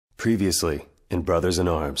Previously in Brothers in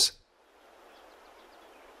Arms.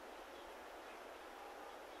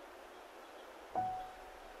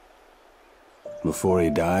 Before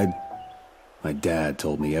he died, my dad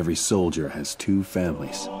told me every soldier has two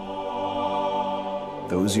families.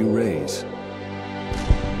 Those you raise,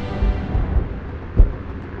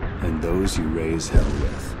 and those you raise hell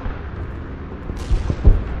with.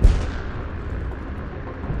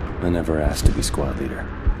 I never asked to be squad leader.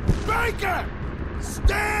 Baker!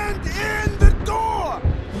 Stand in the door!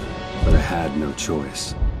 But I had no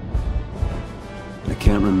choice. I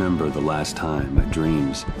can't remember the last time my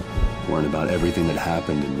dreams weren't about everything that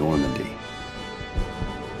happened in Normandy.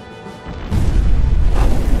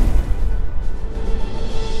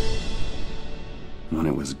 When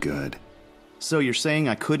it was good. So you're saying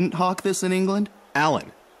I couldn't hawk this in England?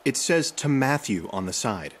 Alan, it says to Matthew on the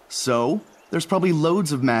side. So? There's probably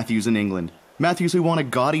loads of Matthews in England. Matthews who want a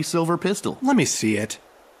gaudy silver pistol. Let me see it.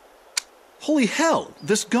 Holy hell,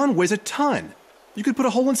 this gun weighs a ton. You could put a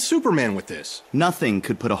hole in Superman with this. Nothing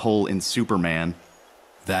could put a hole in Superman.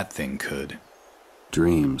 That thing could.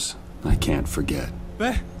 Dreams I can't forget.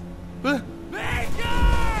 Baker!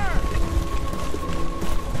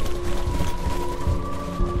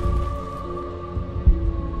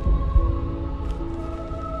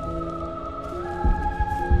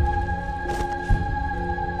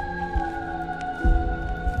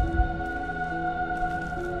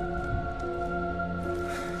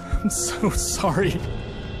 I'm so sorry.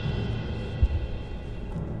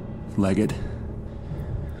 Leggett,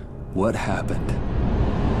 what happened?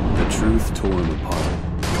 The truth tore him apart,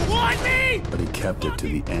 You want me? but he kept it to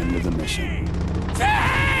the end of the mission, Take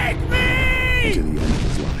and me! to the end of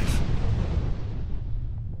his life.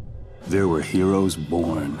 There were heroes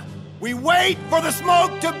born. We wait for the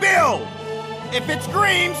smoke to build. If it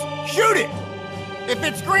screams, shoot it. If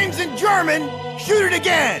it screams in German, shoot it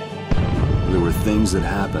again. There were things that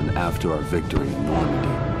happened after our victory in Normandy.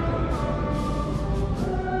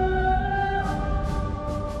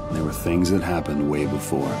 There were things that happened way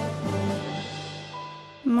before.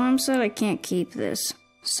 Mom said I can't keep this.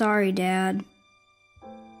 Sorry, Dad.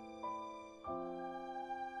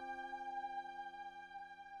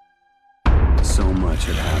 So much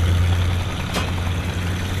had happened.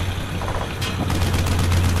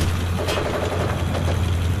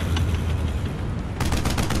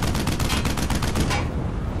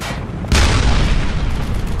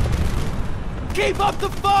 Keep up the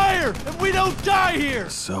fire, and we don't die here!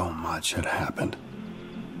 So much had happened.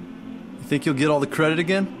 You think you'll get all the credit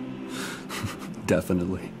again?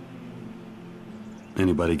 Definitely.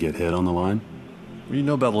 Anybody get hit on the line? What do you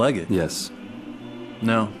know about Leggett? Yes.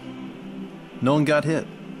 No. No one got hit.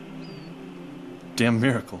 Damn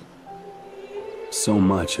miracle. So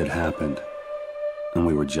much had happened, and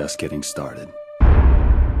we were just getting started.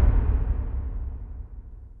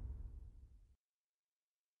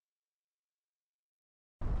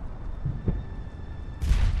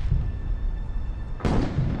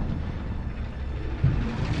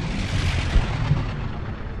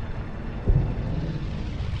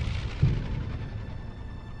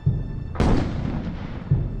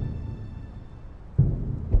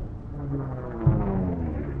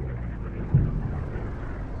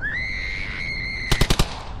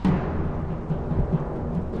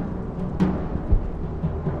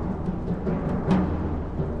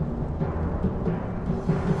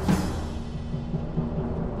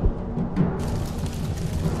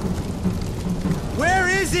 Where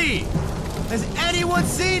is he? Has anyone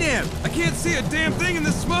seen him? I can't see a damn thing in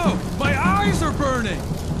the smoke. My eyes are burning.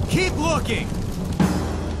 Keep looking.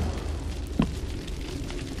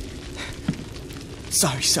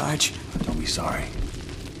 Sorry, Sarge. Don't be sorry.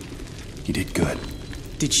 You did good.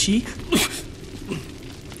 Did she...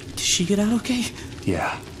 Did she get out okay?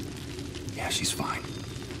 Yeah. Yeah, she's fine.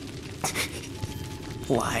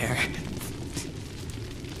 Liar.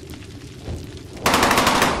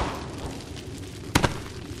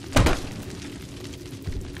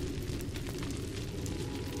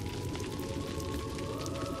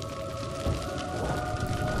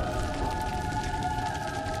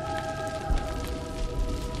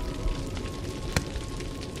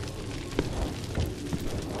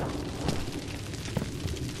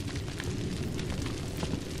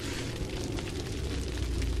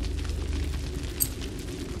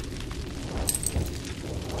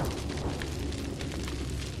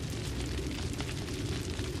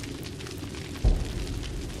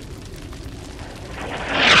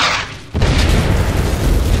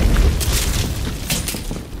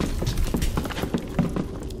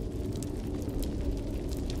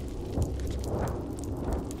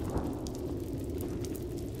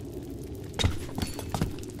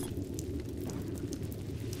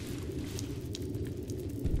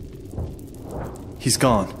 He's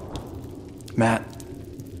gone. Matt,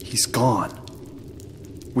 he's gone.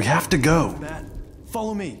 We have to go. Matt,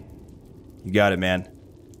 follow me. You got it, man.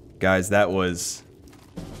 Guys, that was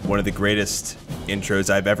one of the greatest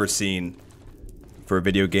intros I've ever seen for a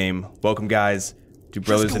video game. Welcome, guys, to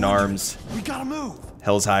Brothers in Arms. We gotta move.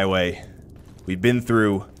 Hell's Highway. We've been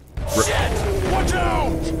through... Shit! Watch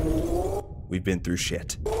out! We've been through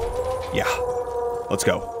shit. Yeah. Let's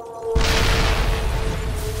go.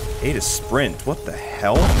 A to sprint. What the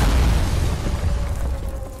hell?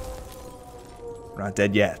 We're not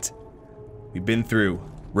dead yet. We've been through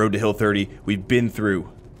Road to Hill 30. We've been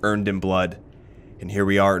through Earned in Blood. And here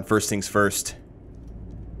we are, and first things first.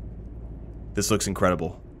 This looks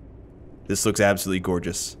incredible. This looks absolutely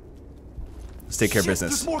gorgeous. Let's take care of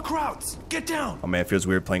business. There's more crowds. Get down. Oh man, it feels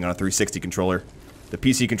weird playing on a 360 controller. The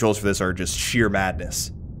PC controls for this are just sheer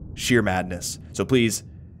madness. Sheer madness. So please,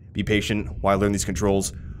 be patient while I learn these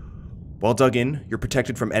controls. While dug in, you're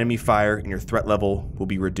protected from enemy fire and your threat level will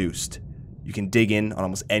be reduced. You can dig in on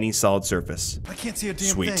almost any solid surface. I can't see a damn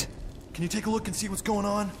Sweet. thing. Can you take a look and see what's going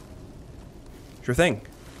on? Sure thing.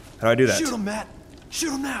 How do I do that? Shoot him, Matt.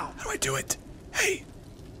 Shoot him now. How do I do it? Hey.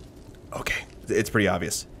 Okay. It's pretty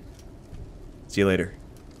obvious. See you later,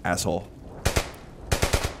 asshole.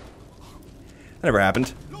 That never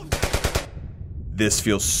happened. This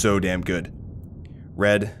feels so damn good.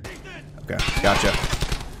 Red. Okay, gotcha.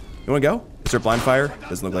 You wanna go? Is there blind fire?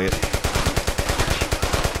 Doesn't look like it.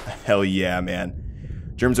 Hell yeah,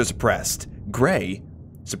 man. Germs are suppressed. Gray.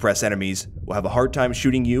 Suppressed enemies will have a hard time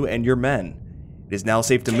shooting you and your men. It is now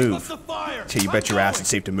safe to move. Okay, you bet your ass it's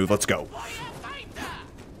safe to move. Let's go.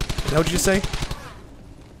 Is that what you just say?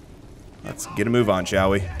 Let's get a move on,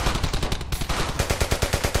 shall we?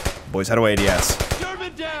 Boys, how do I ADS?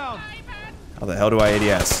 German down! How the hell do I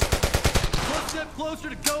ADS? One step closer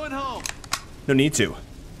to going home. No need to.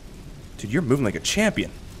 Dude, you're moving like a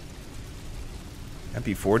champion.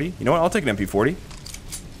 MP40? You know what? I'll take an MP40.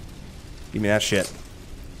 Give me that shit.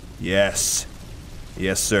 Yes.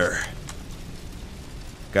 Yes, sir.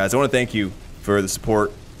 Guys, I want to thank you for the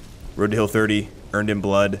support. Road to Hill 30, Earned in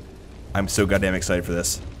Blood. I'm so goddamn excited for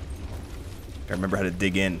this. I remember how to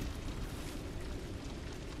dig in.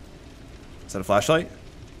 Is that a flashlight?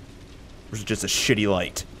 Or is it just a shitty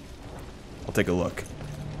light? I'll take a look.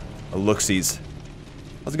 A look-sees.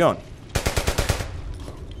 How's it going?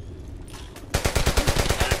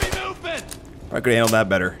 Enemy movement! I could have handled that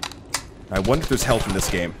better. I wonder if there's health in this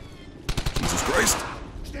game. Jesus Christ.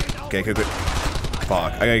 Okay, good.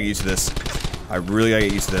 Fuck, I gotta get used to this. I really gotta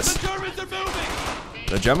get used to this. The Germans are moving!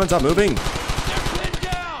 The Germans are moving! They're pinned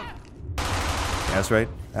down! That's right.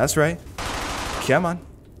 That's right. Come on.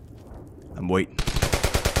 I'm waiting.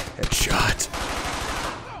 Headshot.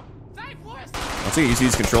 Once I get used to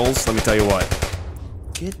these controls, let me tell you what.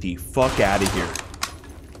 Get the fuck out of here.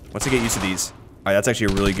 Once I get used to these. Alright, that's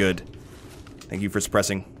actually really good. Thank you for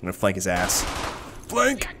suppressing. I'm gonna flank his ass.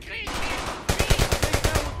 Flank!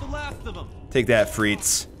 Take that,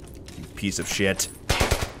 Freets. You piece of shit.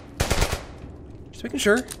 Just making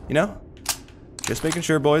sure, you know? Just making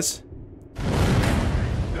sure, boys.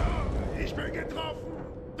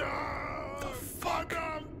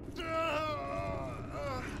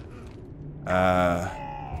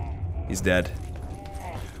 He's dead.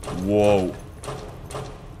 Whoa.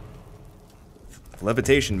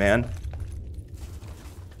 Levitation, man.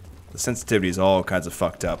 The sensitivity is all kinds of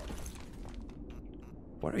fucked up.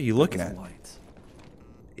 What are you looking at? Lights.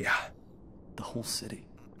 Yeah. The whole city.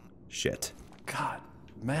 Shit. God,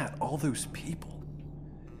 Matt, all those people.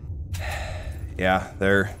 Yeah,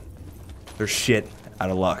 they're shit out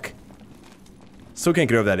of luck. Still can't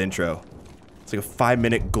get over that intro. It's like a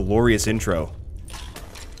 5-minute glorious intro.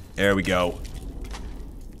 There we go.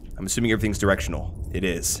 I'm assuming everything's directional. It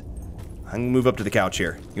is. I'm gonna move up to the couch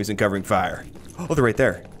here. He was in covering fire. Oh, they're right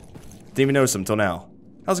there. Didn't even notice them till now.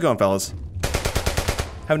 How's it going, fellas?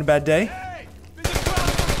 Having a bad day? Hey! There's a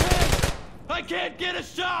crowd. I can't get a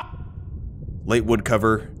shot! Light wood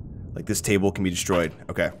cover. Like this table can be destroyed.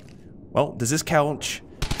 Okay. Well, does this couch...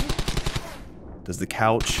 Does the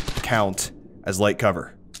couch count as light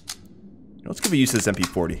cover? You know, let's give a use to this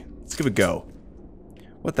MP40. Let's give it a go.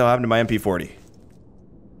 What the hell happened to my MP40?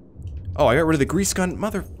 Oh, I got rid of the grease gun.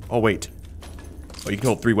 Mother... Oh, wait. Oh, you can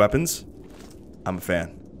hold 3 weapons? I'm a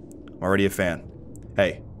fan. I'm already a fan.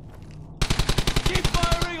 Hey. Keep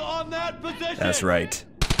firing on that position! That's right.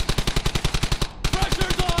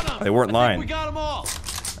 Pressure's on them! They weren't lying. We got them all!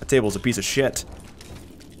 That table's a piece of shit.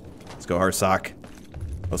 Let's go, Hartsock.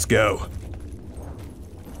 Let's go.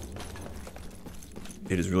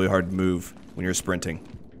 It is really hard to move when you're sprinting.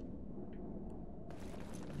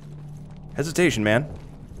 Hesitation, man.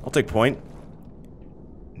 I'll take point.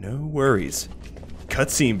 No worries.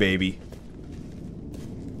 Cutscene, baby.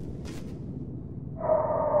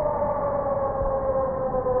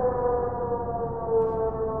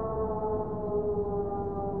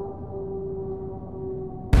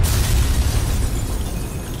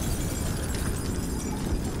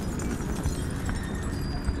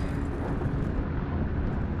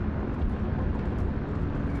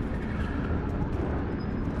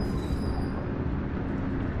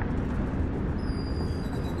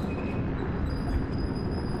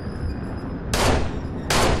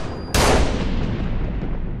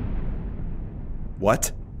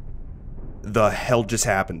 What the hell just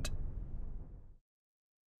happened?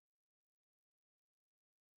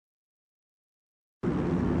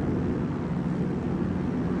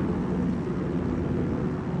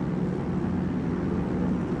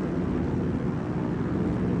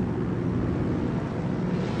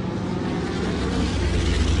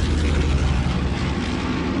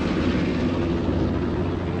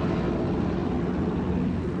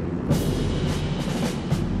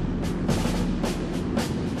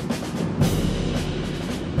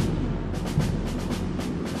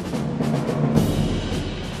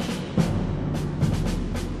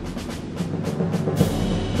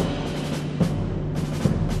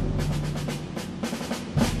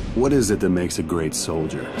 What is it that makes a great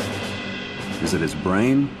soldier? Is it his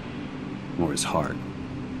brain or his heart?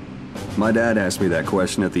 My dad asked me that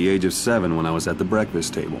question at the age of 7 when I was at the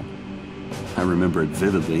breakfast table. I remember it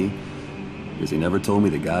vividly because he never told me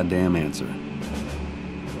the goddamn answer.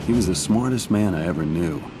 He was the smartest man I ever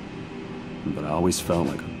knew, but I always felt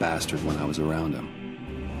like a bastard when I was around him.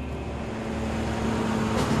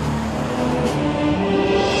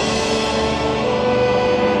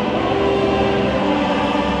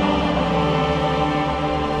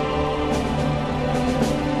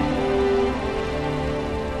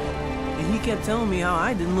 Kept telling me how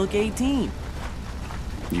I didn't look 18.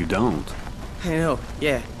 You don't? I know,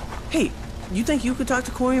 yeah. Hey, you think you could talk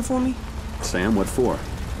to Corian for me? Sam, what for?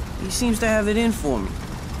 He seems to have it in for me.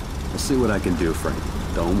 I'll see what I can do, Frank.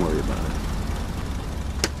 Don't worry about it.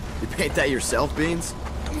 You paint that yourself, Beans?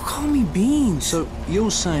 Don't call me Beans. So, you're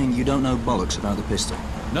saying you don't know bollocks about the pistol?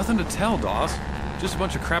 Nothing to tell, Dawes. Just a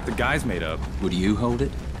bunch of crap the guys made up. Would you hold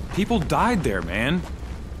it? People died there, man.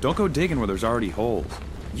 Don't go digging where there's already holes.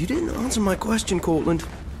 You didn't answer my question, Cortland.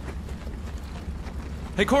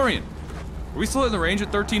 Hey, Corian. Are we still in the range at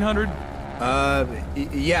 1300?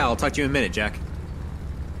 Yeah, I'll talk to you in a minute, Jack.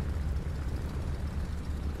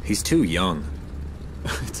 He's too young.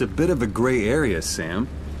 It's a bit of a gray area, Sam.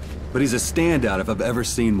 But he's a standout if I've ever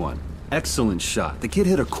seen one. Excellent shot. The kid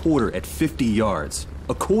hit a quarter at 50 yards.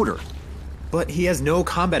 A quarter. But he has no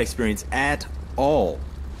combat experience at all.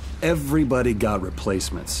 Everybody got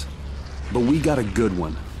replacements. But we got a good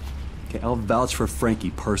one. Okay, I'll vouch for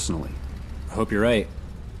Frankie personally. I hope you're right.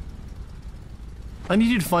 I need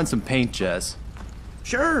you to find some paint, Jazz.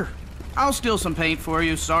 Sure. I'll steal some paint for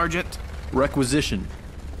you, Sergeant. Requisition.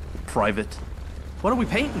 Private. What are we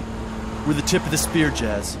painting? We're the tip of the spear,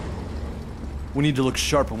 Jazz. We need to look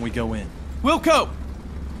sharp when we go in. Wilco!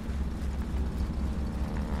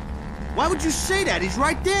 Why would you say that? He's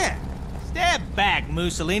right there. Step back,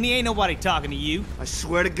 Mussolini. Ain't nobody talking to you. I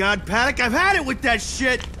swear to God, Paddock, I've had it with that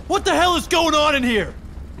shit. What the hell is going on in here?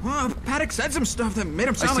 Paddock said some stuff that made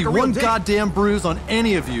him sound I like see a real one dick. goddamn bruise on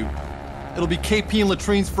any of you. It'll be KP and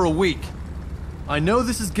latrines for a week. I know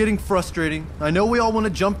this is getting frustrating. I know we all want to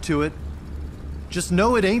jump to it. Just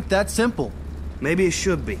know it ain't that simple. Maybe it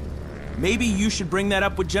should be. Maybe you should bring that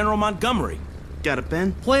up with General Montgomery. Got a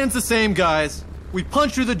pen? Plan's the same, guys. We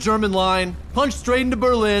punch through the German line, punch straight into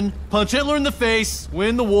Berlin, punch Hitler in the face,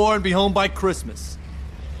 win the war, and be home by Christmas.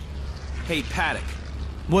 Hey, Paddock.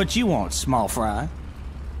 What you want, small fry?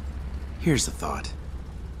 Here's the thought.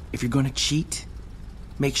 If you're gonna cheat,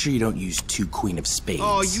 make sure you don't use 2 Queen of Spades.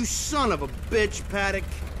 Oh, you son of a bitch, Paddock.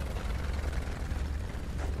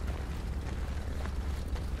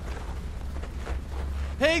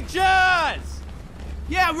 Hey, Jazz!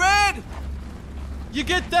 Yeah, Red? You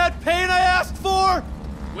get that paint I asked for?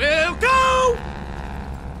 We'll go!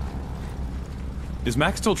 Is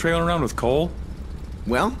Max still trailing around with Cole?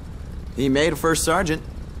 Well, he made a first sergeant.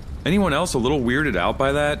 Anyone else a little weirded out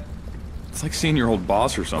by that? It's like seeing your old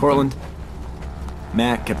boss or something. Cortland,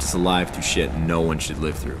 Mac kept us alive through shit no one should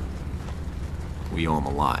live through. We owe him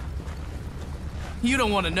a lot. You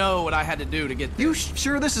don't want to know what I had to do to get there. You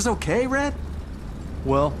sure this is okay, Red?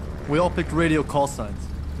 Well, we all picked radio call signs.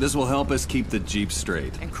 This will help us keep the Jeep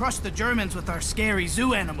straight. And crush the Germans with our scary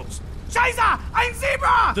zoo animals. Scheiße! Ein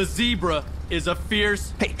Zebra! The zebra is a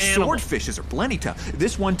fierce Hey, animal. swordfishes are plenty tough.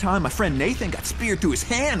 This one time, my friend Nathan got speared through his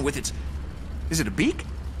hand with its... Is it a beak?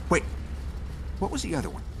 Wait, what was the other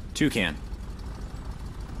one? Toucan.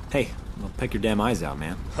 Hey, well, peck your damn eyes out,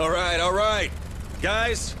 man. All right.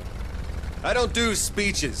 Guys, I don't do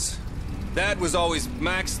speeches. That was always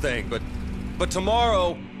Mac's thing, but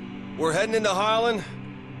tomorrow, we're heading into Holland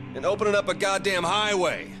and opening up a goddamn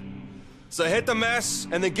highway. So hit the mess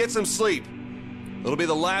and then get some sleep. It'll be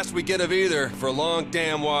the last we get of either for a long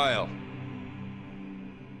damn while.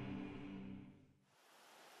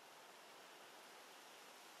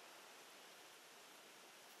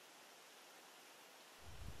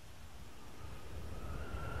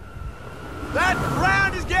 That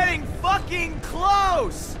round is getting fucking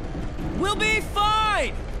close! We'll be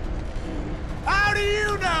fine! How do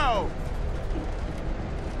you know?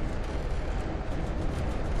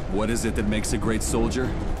 What is it that makes a great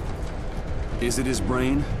soldier? Is it his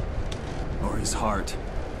brain or his heart?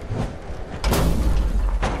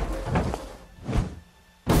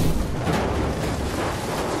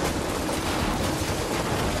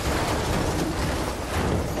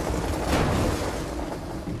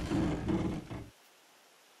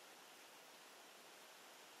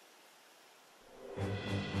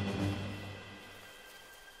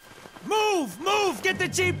 Move! Get the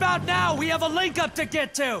Jeep out now! We have a link-up to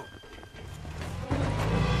get to!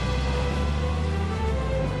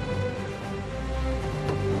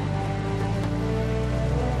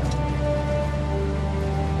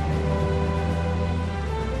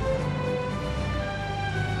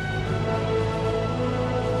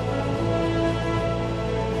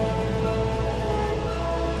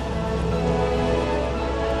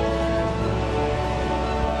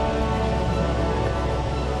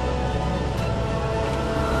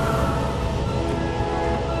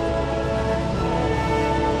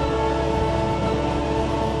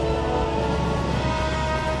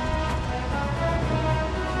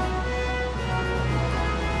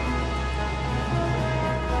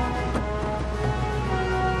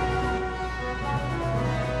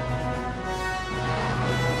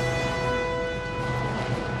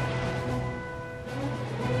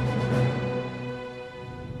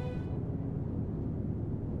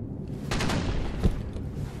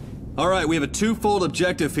 All right, we have a twofold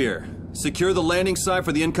objective here. Secure the landing site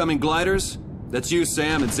for the incoming gliders. That's you,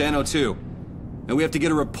 Sam, and Xano too. And we have to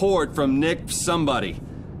get a report from Nick somebody.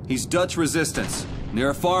 He's Dutch resistance, near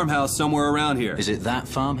a farmhouse somewhere around here. Is it that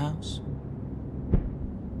farmhouse?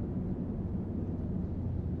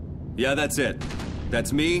 Yeah, that's it.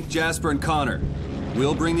 That's me, Jasper, and Connor.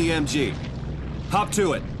 We'll bring the MG. Hop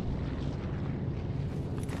to it.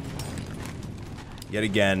 Yet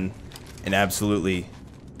again, an absolutely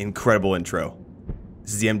incredible intro.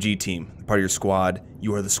 This is the MG team, part of your squad.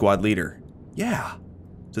 You are the squad leader. Yeah.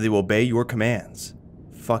 So they will obey your commands.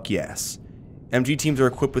 Fuck yes. MG teams are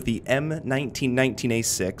equipped with the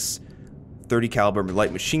M1919A6, 30 caliber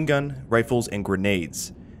light machine gun, rifles, and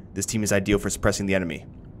grenades. This team is ideal for suppressing the enemy.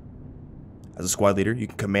 As a squad leader, you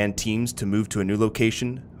can command teams to move to a new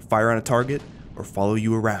location, fire on a target, or follow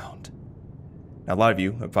you around. Now, a lot of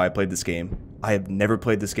you have probably played this game. I have never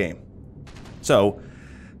played this game. So,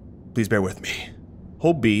 please bear with me.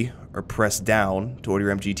 Hold B or press down to order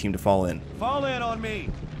your MG team to fall in. Fall in on me!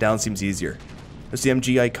 Down seems easier. Notice the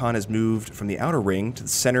MG icon has moved from the outer ring to the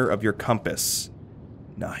center of your compass.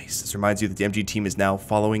 Nice. This reminds you that the MG team is now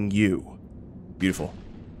following you. Beautiful.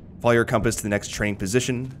 Follow your compass to the next training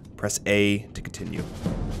position. Press A to continue.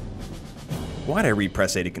 Why'd I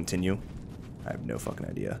re-press A to continue? I have no fucking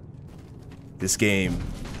idea. This game.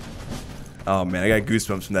 Oh man, I got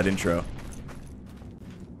goosebumps from that intro.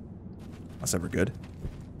 That's never good.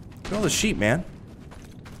 Look at all the sheep, man.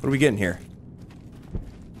 What are we getting here?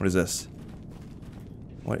 What is this?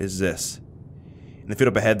 What is this? In the field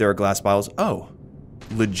up ahead, there are glass bottles. Oh,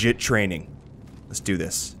 legit training. Let's do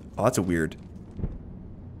this. Oh, that's a weird.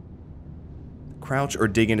 Crouch or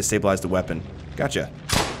dig in to stabilize the weapon. Gotcha.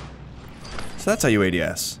 So that's how you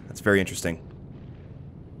ADS. That's very interesting.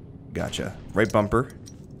 Gotcha. Right bumper.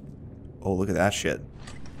 Oh, look at that shit.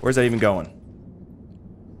 Where's that even going?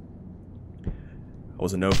 I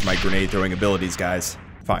wasn't known for my grenade throwing abilities, guys.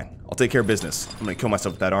 Fine. I'll take care of business. I'm gonna kill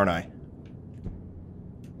myself with that, aren't I?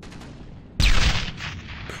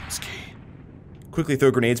 Quickly throw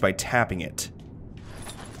grenades by tapping it.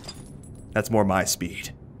 That's more my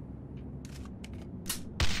speed.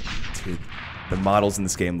 Dude, the models in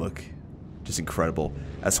this game look just incredible.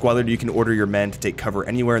 As squad leader, you can order your men to take cover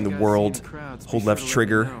anywhere in the world. Hold left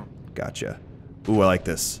trigger. Gotcha. Ooh, I like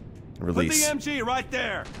this. Release. Put the MG right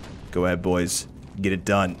there. Go ahead, boys. Get it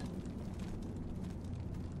done.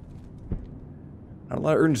 Not a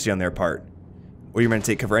lot of urgency on their part. Order your men to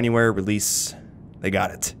take cover anywhere. Release. They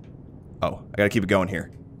got it. Oh, I gotta keep it going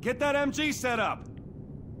here. Get that MG set up.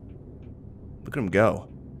 Look at him go.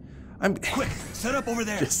 I'm quick. Set up over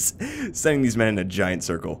there. Just sending these men in a giant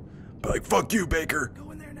circle. But like, fuck you, Baker.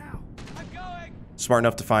 Go in there now. I'm going. Smart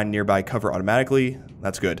enough to find nearby cover automatically.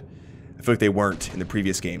 That's good. I feel like they weren't in the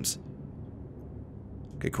previous games.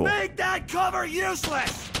 Okay, cool. Make that cover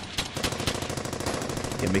useless.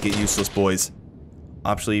 Yeah, make it useless, boys.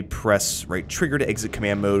 Optionally press right trigger to exit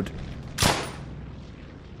command mode.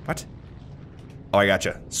 What? Oh, I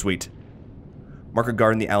gotcha. Sweet. Mark a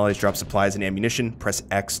guard in the allies drop supplies and ammunition. Press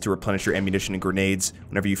X to replenish your ammunition and grenades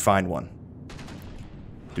whenever you find one.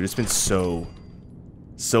 Dude, it's been so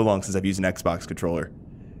long since I've used an Xbox controller.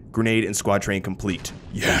 Grenade and squad train complete.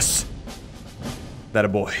 Yes! That a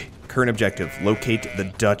boy. Current objective, locate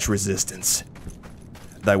the Dutch resistance.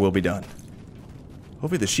 Thy will be done.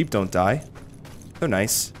 Hopefully the sheep don't die. They're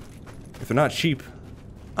nice. If they're not sheep,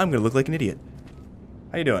 I'm gonna look like an idiot.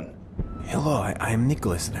 How you doing? Hello, I am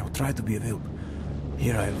Nicholas and I will try to be of help.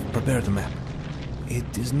 Here I have prepared a map.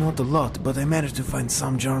 It is not a lot, but I managed to find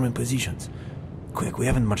some German positions. Quick, we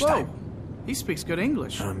haven't much time. He speaks good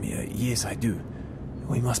English. Yes, I do.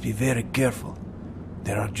 We must be very careful.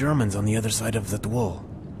 There are Germans on the other side of that wall.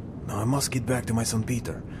 Now I must get back to my son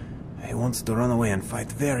Peter. He wants to run away and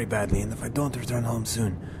fight very badly, and if I don't return home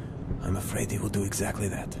soon, I'm afraid he will do exactly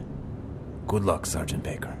that. Good luck, Sergeant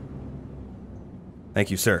Baker. Thank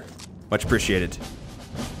you, sir. Much appreciated.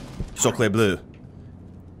 Sacre bleu.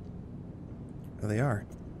 There they are.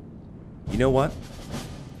 You know what?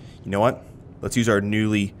 You know what? Let's use our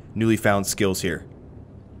newly found skills here.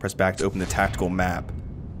 Press back to open the tactical map.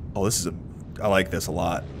 Oh, I like this a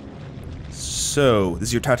lot. So, this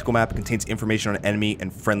is your tactical map. It contains information on enemy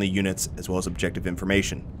and friendly units, as well as objective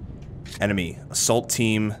information. Enemy. Assault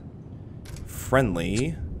team.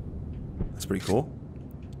 Friendly. That's pretty cool.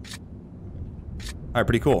 Alright,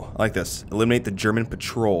 pretty cool. I like this. Eliminate the German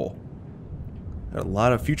patrol. Got a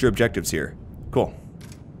lot of future objectives here. Cool.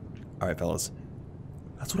 Alright, fellas.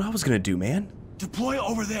 That's what I was gonna do, man. Deploy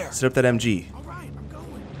over there. Set up that MG. Alright, I'm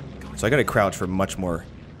going. So I gotta crouch for much more.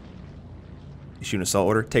 Issue an assault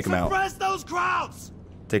order. Take him out. Suppress those crowds!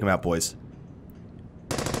 Take him out, boys.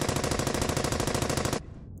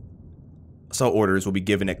 Assault orders will be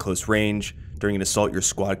given at close range. During an assault, your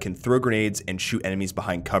squad can throw grenades and shoot enemies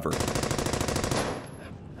behind cover.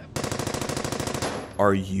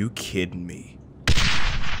 Are you kidding me?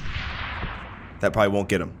 That probably won't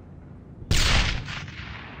get him.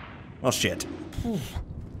 Well, shit. Look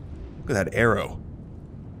at that arrow.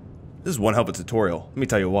 This is one hell of a tutorial. Let me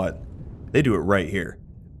tell you what. They do it right here.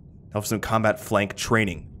 Help some combat flank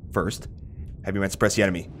training. First, have your men suppress the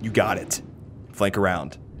enemy. You got it. Flank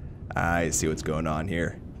around. I see what's going on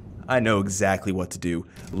here. I know exactly what to do,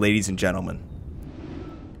 ladies and gentlemen.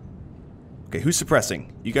 Okay, who's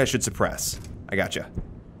suppressing? You guys should suppress. I gotcha.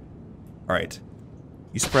 Alright.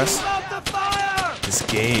 You suppress? This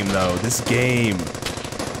game, though. This game.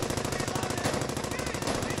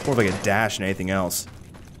 More like a dash than anything else.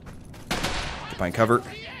 Get behind cover.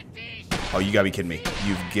 Oh, you gotta be kidding me.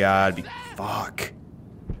 You've gotta be... Fuck.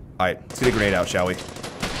 Alright, let's get a grenade out, shall we?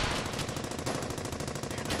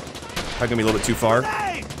 Probably gonna be a little bit too far.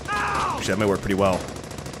 Actually, that might work pretty well.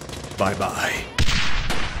 Bye-bye.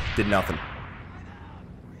 Did nothing.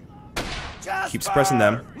 Keep suppressing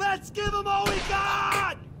them. Let's give them all we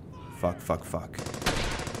got! Fuck, fuck, fuck.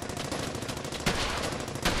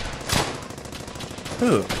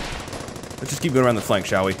 Ooh. Let's just keep going around the flank,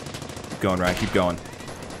 shall we? Keep going, Ryan. Keep going.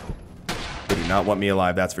 They do not want me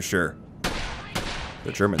alive, that's for sure.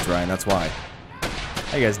 The Germans, Ryan, that's why.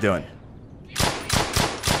 How you guys doing?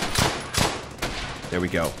 There we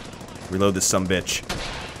go. Reload this sumbitch.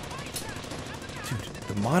 Dude,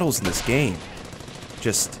 the models in this game.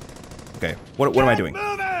 Just... Okay, what am I doing?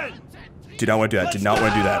 Did not want to do that. Did not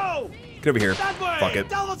want to do that. Get over here. Fuck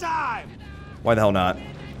it. Why the hell not?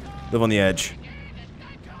 Live on the edge.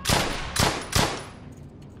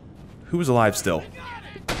 Who is alive still?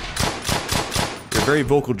 You're a very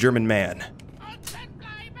vocal German man.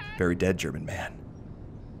 Very dead German man.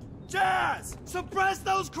 Jazz! Suppress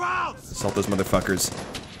those crowds! Assault those motherfuckers.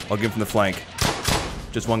 I'll give him from the flank.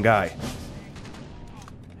 Just one guy.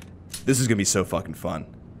 This is gonna be so fucking fun.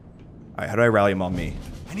 Alright, how do I rally them on me?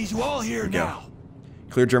 I need you all here now.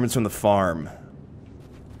 Clear Germans from the farm.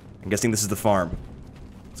 I'm guessing this is the farm.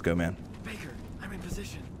 Let's go, man. Baker, I'm in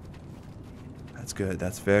position. That's good.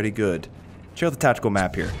 That's very good. Check out the tactical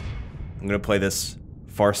map here. I'm gonna play this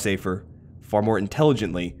far safer, far more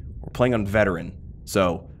intelligently. We're playing on veteran,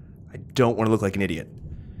 so I don't want to look like an idiot.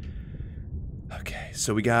 Okay,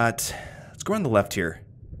 so we got... Let's go on the left here.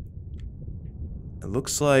 It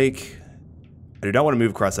looks like... I do not want to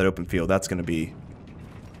move across that open field. That's going to be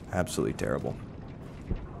absolutely terrible.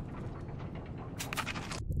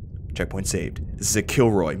 Checkpoint saved. This is a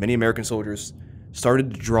Kilroy. Many American soldiers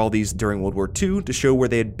started to draw these during World War II to show where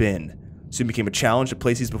they had been. Soon became a challenge to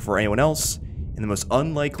place these before anyone else in the most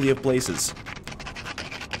unlikely of places.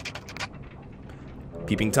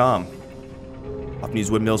 Peeping Tom. Often use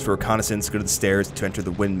windmills for reconnaissance. Go to the stairs to enter the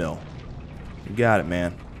windmill. You got it,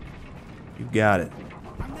 man. You got it.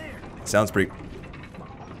 Sounds pretty...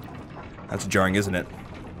 That's jarring, isn't it?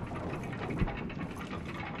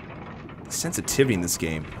 The sensitivity in this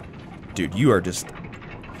game. Dude, you are just...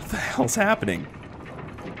 What the hell's happening?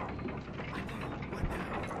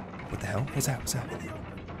 What the hell? What's that? What's that?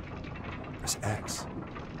 Press X.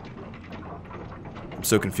 I'm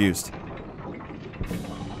so confused.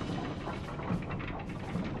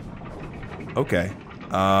 Okay.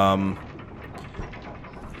 Where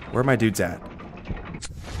are my dudes at?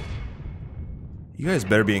 You guys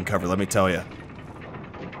better be in cover, let me tell you.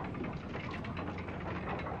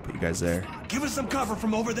 Put you guys there. Give us some cover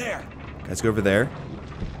from over there. Guys, go over there.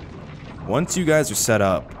 Once you guys are set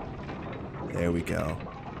up, there we go.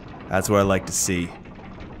 That's what I like to see.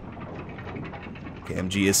 Okay,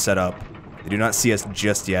 MG is set up. They do not see us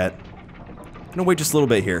just yet. Gonna wait just a little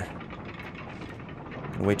bit here.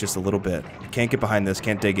 Gonna wait just a little bit. Can't get behind this,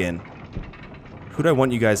 can't dig in. Who do I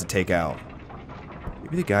want you guys to take out?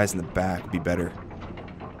 Maybe the guys in the back would be better.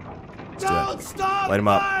 Let's do it. Stop Light them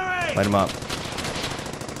up. firing! Light them up.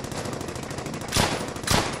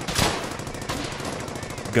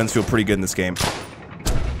 Guns feel pretty good in this game.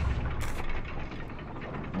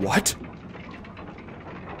 What?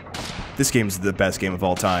 This game's the best game of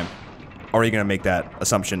all time. Are you gonna make that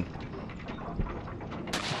assumption?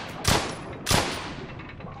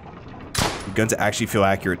 The guns actually feel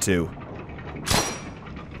accurate too.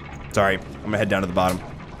 Sorry, I'm gonna head down to the bottom.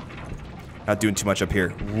 Not doing too much up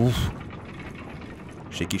here. Oof.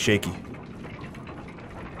 Shaky, shaky.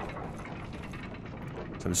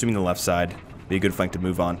 So I'm assuming the left side be a good flank to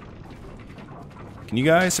move on. Can you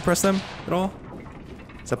guys suppress them at all?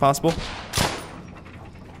 Is that possible?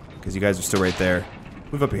 Because you guys are still right there.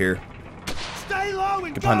 Move up here. Stay low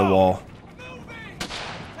and Get behind the wall.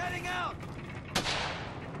 Heading out.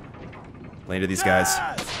 Lay into these guys.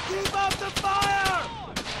 Keep up the fire.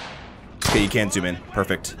 Okay, you can zoom in.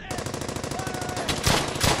 Perfect.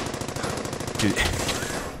 Dude,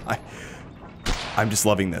 I'm just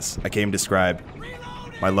loving this. I can't even describe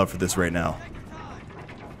my love for this right now.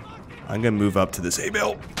 I'm gonna move up to this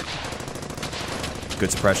A-bill.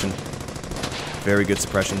 Good suppression. Very good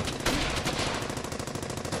suppression.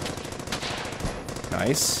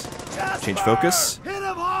 Nice. Change focus. Hit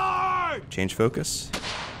him hard. Change focus.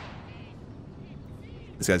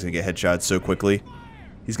 This guy's gonna get headshot so quickly.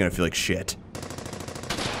 He's gonna feel like shit.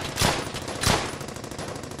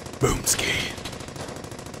 Boom ski.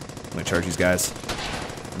 I'm gonna charge these guys.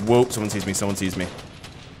 Whoa, someone sees me, someone sees me.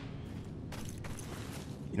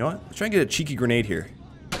 You know what? Let's try and get a cheeky grenade here.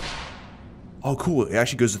 Oh, cool. It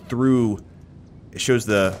actually goes through... It shows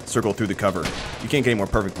the circle through the cover. You can't get any more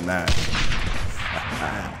perfect than that.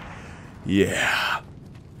 Yeah.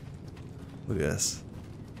 Look at this.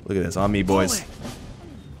 Look at this. On me, boys.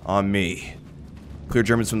 On me. Clear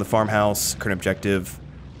Germans from the farmhouse. Current objective.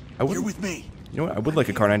 You're with me. You know what? I would like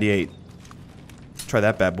a Kar 98. Let's try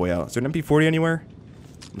that bad boy out. Is there an MP40 anywhere?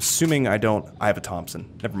 I'm assuming I don't. I have a Thompson.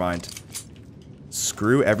 Never mind.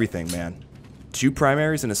 Screw everything, man. 2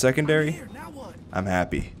 primaries and a secondary? I'm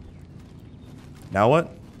happy. Now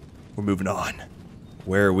what? We're moving on.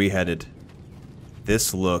 Where are we headed?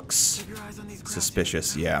 This looks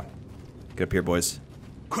suspicious. Yeah. Get up here, boys.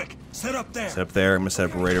 Quick, set up there. Set up there. I'm gonna set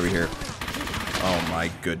up right over here. Oh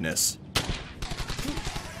my goodness.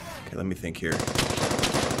 Okay, let me think here.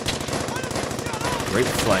 Great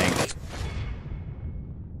flank.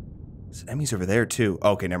 There's enemies over there too.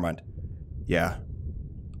 Oh, okay, never mind. Yeah.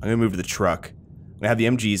 I'm gonna move to the truck. I'm gonna have the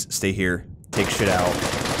MGs stay here. Take shit out.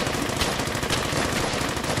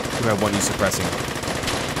 Who do I want you suppressing?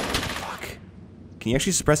 Fuck. Can you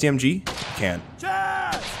actually suppress the MG? You can.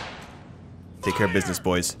 Take care of business,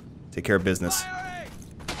 boys. Take care of business.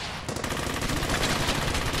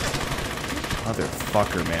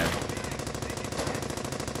 Motherfucker, man.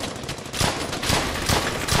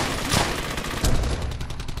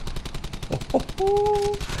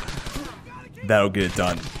 That'll get it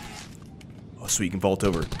done. Oh, sweet, you can vault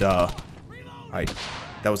over. Duh. Alright.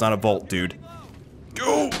 That was not a vault, dude.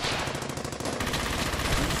 Go!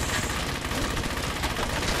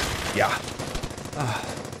 Yeah.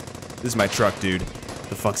 This is my truck, dude.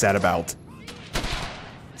 The fuck's that about?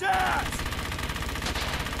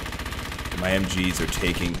 My MGs are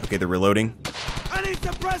taking... Okay, they're reloading. I need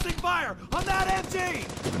suppressing fire on that MG.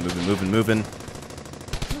 Moving, moving, moving, moving.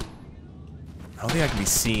 I don't think I can be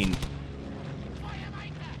seen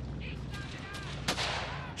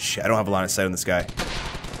shit, I don't have a line of sight on this guy.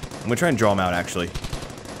 I'm gonna try and draw him out, actually.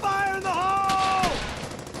 Fire in the hole!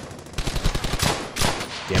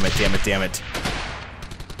 Damn it, damn it, damn it.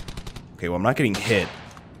 Okay, well, I'm not getting hit.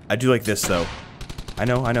 I do like this, though. I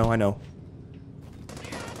know, I know, I know.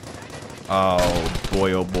 Oh,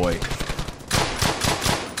 boy, oh, boy.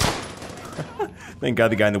 Thank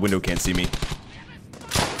God the guy in the window can't see me.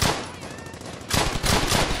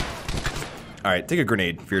 Alright, take a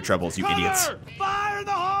grenade for your troubles, you idiots. Fire in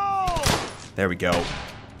the hole! There we go.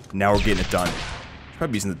 Now we're getting it done.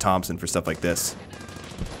 Probably using the Thompson for stuff like this.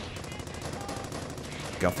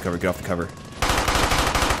 Get off the cover, get off the cover.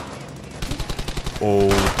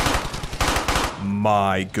 Oh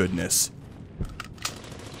my goodness.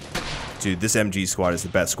 Dude, this MG squad is the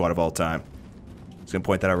best squad of all time. I'm just gonna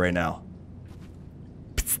point that out right now.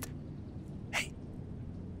 Psst. Hey.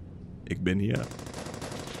 Ik ben hier.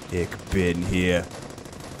 Ik ben here.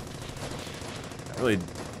 Not really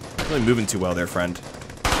moving too well there, friend.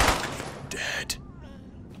 Dead.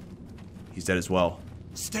 He's dead as well.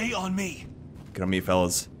 Stay on me. Get on me,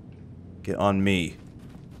 fellas. Get on me.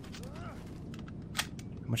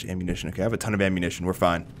 How much ammunition? Okay, I have a ton of ammunition. We're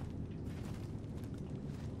fine.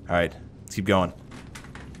 Alright, let's keep going.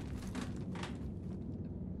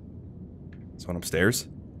 Someone upstairs?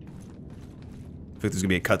 I feel like there's gonna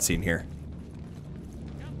be a cutscene here.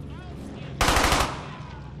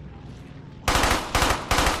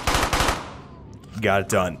 Got it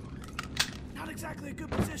done. Not exactly a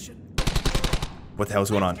good position. What the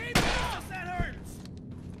hell's going on? Are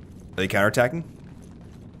they counterattacking?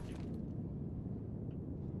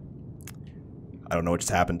 I don't know what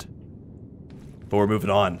just happened. But we're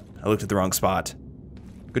moving on. I looked at the wrong spot.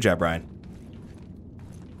 Good job, Brian.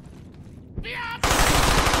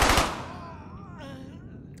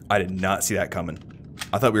 I did not see that coming.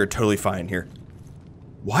 I thought we were totally fine here.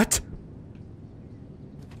 What?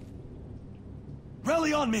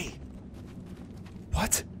 Rally on me.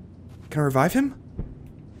 What? Can I revive him?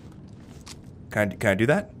 Can I do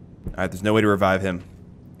that? Alright, there's no way to revive him.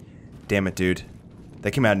 Damn it, dude.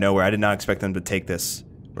 That came out of nowhere. I did not expect them to take this.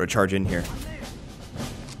 Or to charge in here.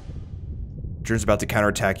 Germans about to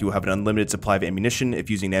counterattack. You will have an unlimited supply of ammunition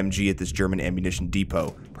if using an MG at this German ammunition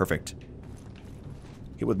depot. Perfect.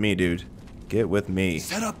 Get with me, dude. Get with me.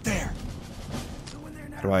 Set up there.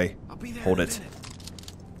 How do I hold it?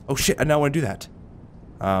 Oh shit, I did not want to do that.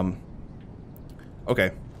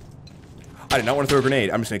 Okay. I did not want to throw a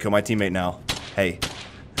grenade. I'm just gonna kill my teammate now. Hey.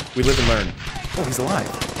 We live and learn. Oh, he's alive.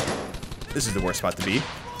 This is the worst spot to be.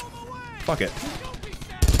 Fuck it.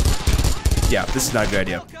 Yeah, this is not a good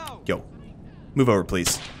idea. Yo. Move over,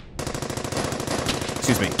 please.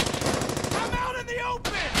 Excuse me. I'm out in the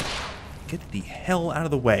open. Get the hell out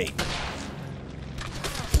of the way.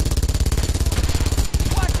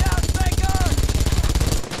 Watch out, Baker.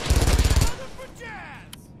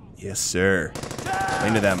 Yes, sir.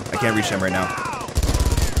 Lane to them. I can't reach them right now.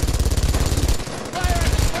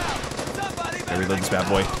 Okay, reload this bad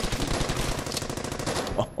boy.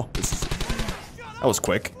 Oh, this is... That was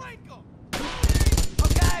quick.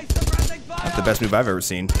 Not the best move I've ever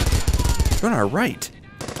seen. They're on our right.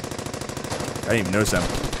 I didn't even notice them.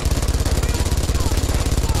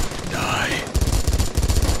 Die.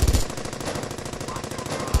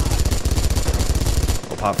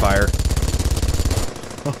 Oh, pop fire.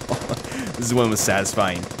 This is one of the most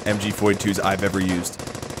satisfying MG42s I've ever used.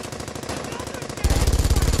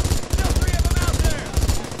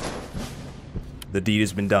 The deed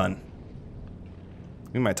has been done.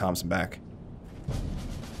 Give me my Thompson back.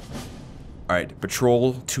 Alright,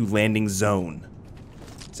 patrol to landing zone.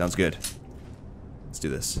 Sounds good. Let's do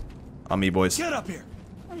this. On me, boys. Get up here.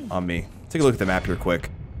 On me. Take a look at the map here quick.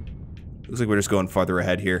 Looks like we're just going farther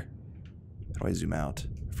ahead here. How do I zoom out?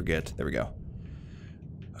 I forget. There we go.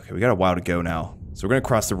 Okay, we got a while to go now. So we're going to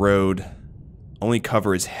cross the road. Only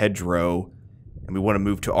cover is hedgerow. And we want to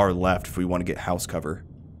move to our left if we want to get house cover.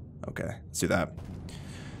 Okay, let's do that.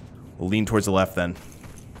 We'll lean towards the left then.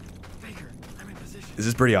 This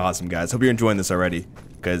is pretty awesome, guys. Hope you're enjoying this already,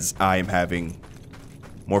 because I am having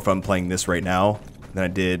more fun playing this right now than I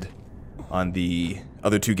did on the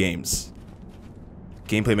other two games.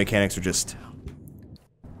 Gameplay mechanics are just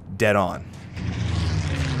dead on.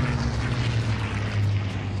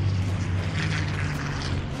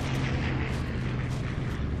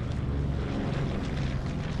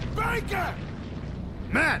 Baker!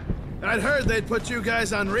 Matt, I'd heard they'd put you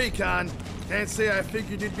guys on recon. Can't say I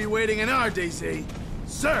figured you'd be waiting in our DC.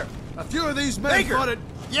 Sir, a few of these men Baker. fought it.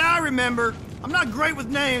 Yeah, I remember. I'm not great with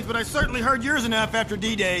names, but I certainly heard yours enough after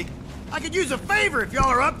D-Day. I could use a favor if y'all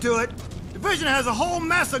are up to it. Division has a whole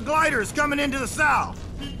mess of gliders coming into the south.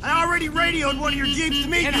 I already radioed one of your jeeps to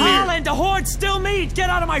meet In you here. Holland, the hordes still meet! Get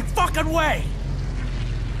out of my fucking way!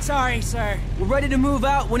 Sorry, sir. We're ready to move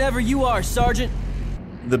out whenever you are, Sergeant.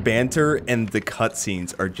 The banter and the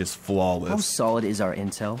cutscenes are just flawless. How solid is our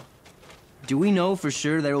intel? Do we know for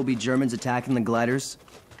sure there will be Germans attacking the gliders?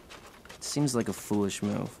 It seems like a foolish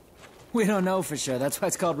move. We don't know for sure. That's why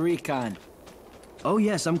it's called recon. Oh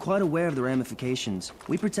yes, I'm quite aware of the ramifications.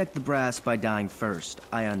 We protect the brass by dying first.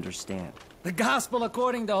 I understand. The gospel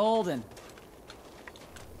according to Holden.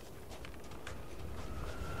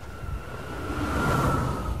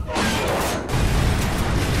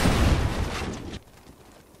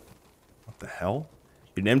 What the hell?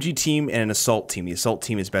 You have an MG team and an assault team. The assault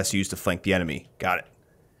team is best used to flank the enemy. Got it.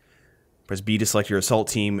 Press B to select your assault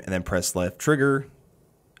team, and then press left trigger.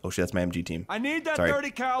 Oh shit, that's my MG team. I need that Sorry. 30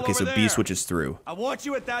 cal Okay, so over B there. switches through. I want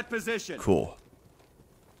you at that position. Cool.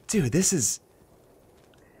 Dude, this is...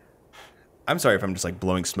 I'm sorry if I'm just like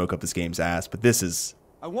blowing smoke up this game's ass, but this is...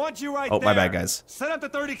 I want you right Oh, there. my bad, guys. Set up the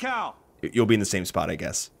 30 cal. You'll be in the same spot, I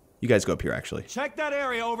guess. You guys go up here, actually. Check that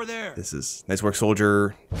area over there. This is... Nice work,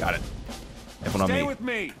 soldier. Got it. Everyone on Stay me. with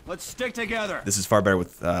me. Let's stick together. This is far better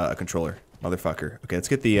with a controller. Motherfucker. Okay, let's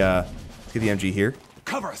get the MG here.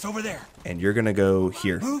 Cover us over there. And you're gonna go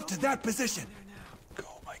here. Move to that position.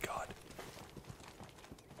 Oh my god.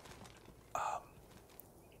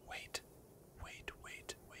 Wait.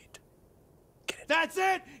 That's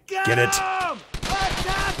it. Get Get it. them!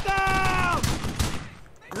 Attack them!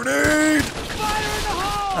 Grenade! Fire in the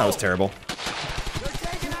hole! That was terrible.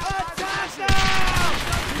 Attack them!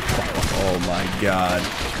 Oh my god.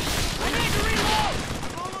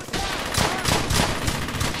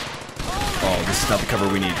 Oh, this is not the cover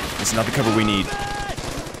we need. This is not the cover we need.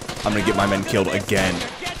 I'm gonna get my men killed again.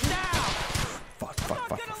 Fuck.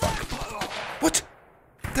 What?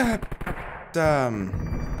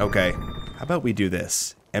 Okay. How about we do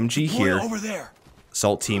this? MG here. Over there.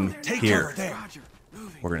 Assault team Take here. cover there.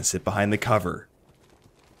 We're gonna sit behind the cover.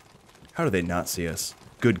 How do they not see us?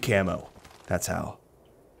 Good camo. That's how.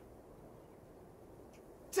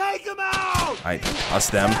 Take them out! Alright, us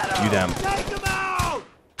them, you them. Take them out!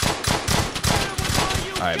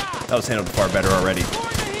 Alright, that was handled far better already.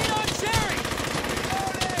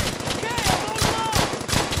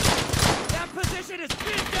 That position is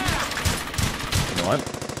pinned down.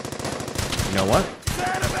 You know what?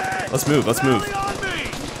 Let's move.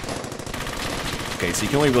 Okay, so you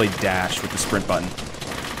can only really dash with the sprint button.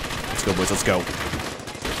 Let's go, boys, let's go.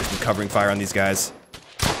 There's some covering fire on these guys.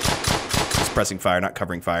 Just pressing fire, not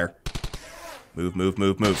covering fire. Move.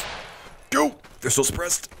 Go! They're still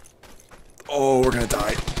suppressed. Oh, we're gonna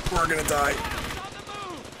die.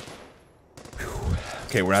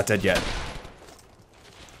 Okay, we're not dead yet.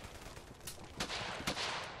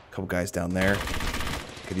 Couple guys down there.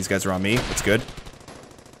 Okay, these guys are on me. That's good.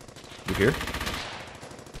 Move here.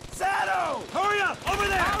 Sato! Hurry up! Over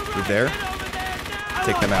there! Move there.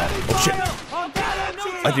 Take them out. Oh shit!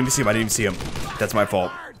 I didn't even see him. That's my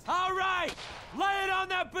fault. All right! Lay it on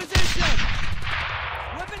that position!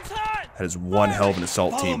 Weapons hot! That is one hell of an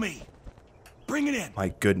assault Follow team. me. Bring it in. My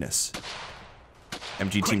goodness.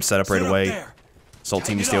 MG team set up right away. Assault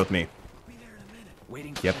team, you stay with me.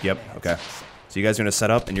 Yep. Okay. So you guys are gonna set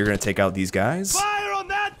up, and you're gonna take out these guys. Fire on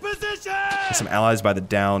that position! Get some allies by the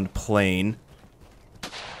downed plane.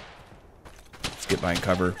 Let's get behind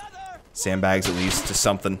cover. Sandbags at least to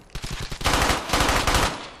something.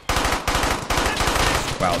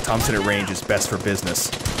 Wow, Thompson at range is best for business.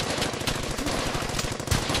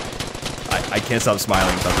 I can't stop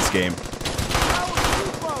smiling about this game.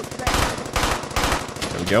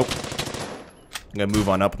 There we go. I'm gonna move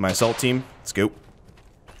on up with my assault team. Let's go.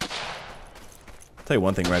 I'll tell you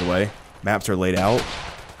one thing right away. Maps are laid out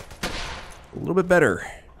a little bit better.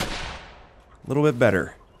 And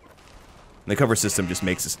the cover system just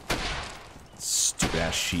makes this stupid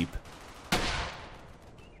ass sheep.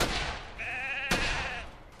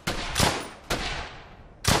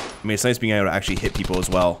 I mean, it's nice being able to actually hit people as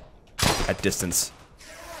well at distance.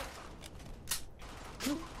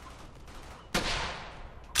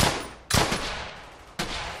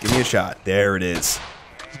 Give me a shot. There it is.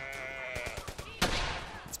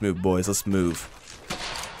 Let's move, boys. Let's move.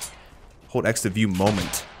 Hold X to view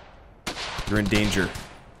moment. You're in danger.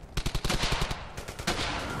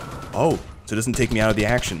 Oh, so it doesn't take me out of the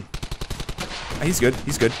action. Ah, he's good.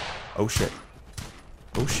 Oh shit.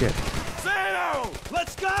 Sato!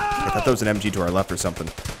 Let's go! I thought that was an MG to our left or something.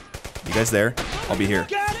 You guys there? I'll be here.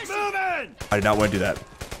 Get moving! I did not want to do that.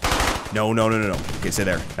 No. Okay, stay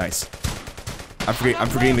there. Nice. I'm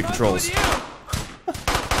forgetting the controls.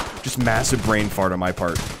 Just massive brain fart on my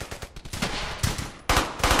part.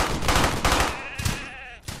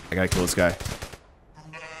 I gotta kill this guy.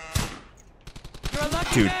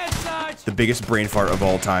 Dude, the biggest brain fart of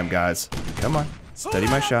all time, guys. Come on. Steady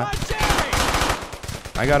my shot.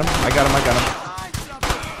 I got him. I got him. I got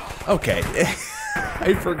him. Okay.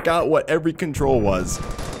 I forgot what every control was.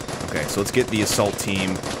 Okay, so let's get the assault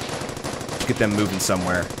team. Let's get them moving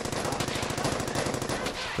somewhere.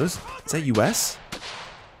 Is that US?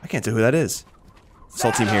 I can't tell who that is.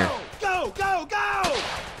 Assault team here. Go, go, go!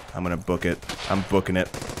 I'm gonna book it. I'm booking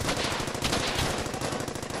it.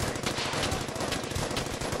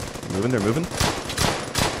 Moving, they're moving.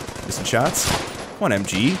 Missing shots. Come on,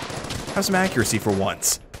 MG. Have some accuracy for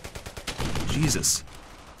once. Jesus.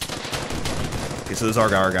 Okay, so those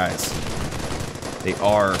are our guys. They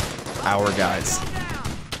are our guys.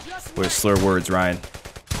 Way to slur words, Ryan.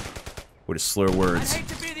 Way to slur words.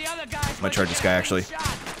 I'm gonna charge this guy, actually.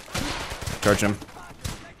 Charge him.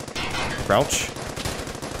 Crouch.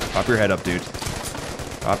 Pop your head up, dude.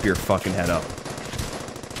 Pop your fucking head up.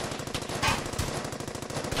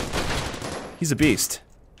 He's a beast.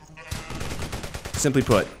 Simply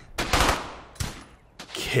put.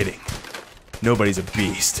 Kidding. Nobody's a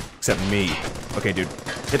beast. Except me. Okay, dude.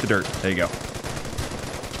 Hit the dirt. There you go.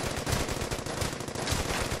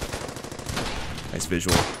 Nice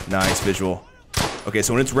visual. Nice visual. Okay,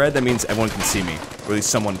 so when it's red, that means everyone can see me. Or at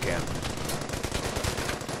least someone can.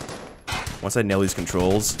 Once I nail these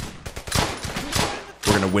controls,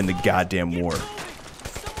 we're gonna win the goddamn war.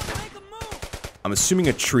 I'm assuming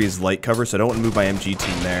a tree is light cover, so I don't want to move my MG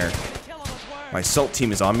team there. My assault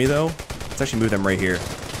team is on me, though. Let's actually move them right here.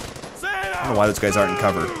 I don't know why those guys aren't in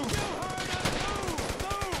cover.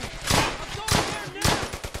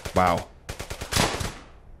 Wow.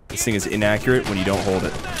 This thing is inaccurate when you don't hold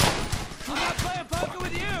it.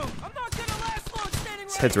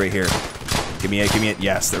 His head's right here. Give me it, give me it.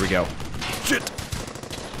 Yes, there we go. Shit.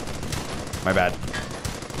 My bad.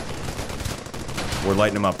 We're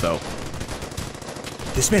lighting him up, though.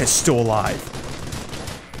 This man is still alive.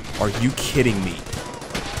 Are you kidding me?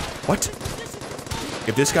 What?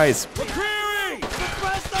 If this guy is...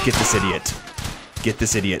 Get this idiot. Get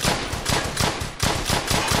this idiot.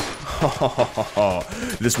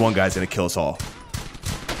 This one guy's gonna kill us all.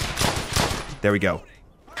 There we go.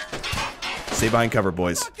 Stay behind cover,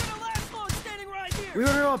 boys. We were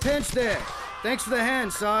in a pinch there. Thanks for the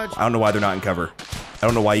hand, Sarge. I don't know why they're not in cover. I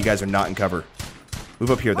don't know why you guys are not in cover.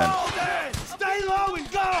 Move up here, then. Stay low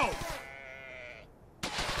and go!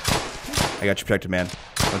 I got you protected, man.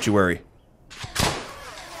 Don't you worry.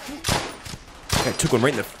 I took one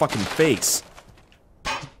right in the fucking face.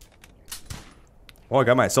 Well, I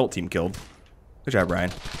got my assault team killed. Good job,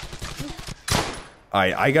 Ryan.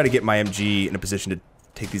 Alright, I gotta get my MG in a position to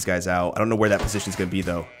take these guys out. I don't know where that position's gonna be,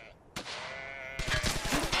 though.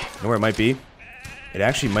 You know where it might be? It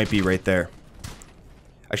actually might be right there.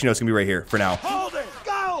 Actually, no, it's gonna be right here, for now. Hold it!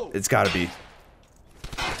 Go! It's gotta be.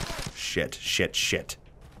 Shit, shit, shit.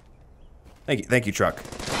 Thank you, truck.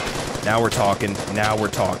 Now we're talking. Now we're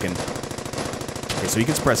talking. Okay, so you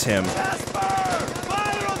can suppress him.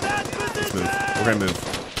 Let's move. We're gonna move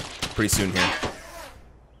pretty soon here.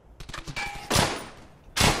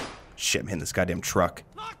 Shit, I'm hitting this goddamn truck.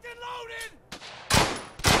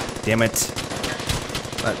 Damn it.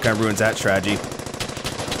 That kind of ruins that strategy.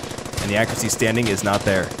 And the accuracy standing is not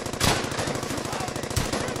there.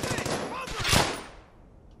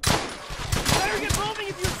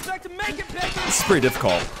 This is pretty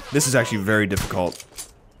difficult. This is actually very difficult.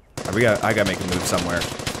 Right, I gotta make a move somewhere.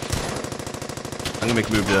 I'm gonna make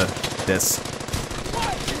a move to this.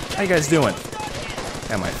 How you guys doing?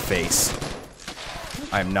 At my face.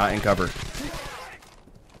 I am not in cover.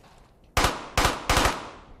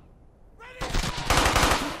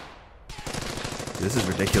 This is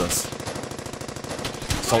ridiculous.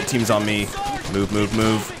 Assault team's on me. Move, move,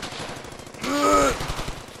 move.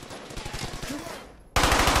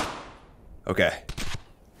 Okay.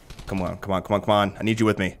 Come on, come on, come on, come on. I need you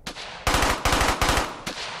with me.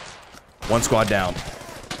 One squad down.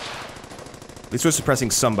 At least we're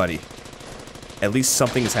suppressing somebody. At least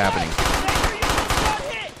something is happening.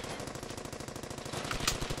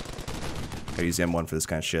 Gotta use the M1 for this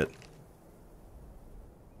kind of shit.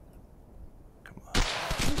 Come on.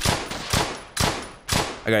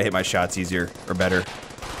 I gotta hit my shots easier, or better,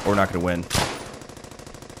 or we're not gonna win.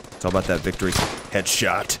 It's all about that victory.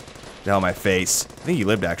 Headshot. Now my face. I think he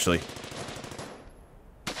lived, actually.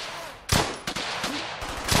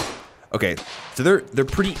 Okay, so they're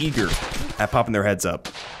pretty eager at popping their heads up,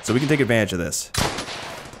 so we can take advantage of this.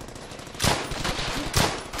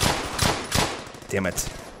 Damn it.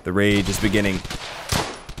 The rage is beginning.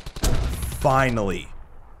 Finally.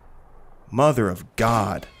 Mother of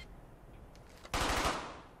God.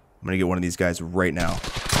 I'm gonna get one of these guys right now.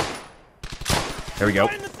 There we go.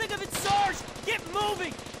 Right in the thick of it, Sarge. Get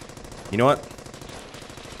moving. You know what?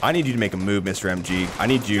 I need you to make a move, Mr. MG. I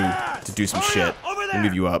need you to do some shit. Let me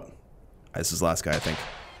move you up. This is the last guy, I think.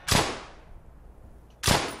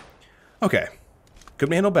 Okay. Could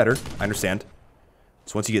be handled better. I understand.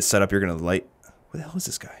 So once you get set up, you're gonna light... Where the hell is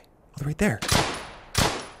this guy? Oh, they're right there.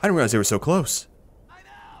 I didn't realize they were so close.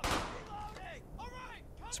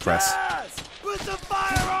 Suppress.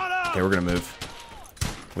 Okay, we're gonna move.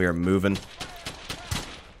 We are moving.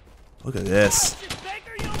 Look at this.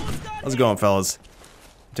 How's it going, fellas?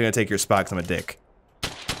 I'm gonna take your spot because I'm a dick.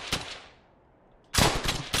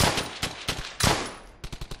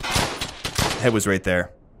 Head was right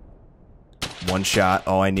there. One shot,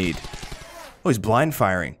 all I need. Oh, he's blind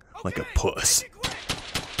firing like a puss.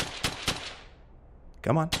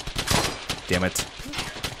 Come on. Damn it.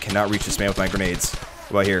 I cannot reach this man with my grenades.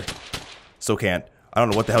 What about here? Still can't. I don't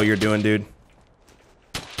know what the hell you're doing, dude.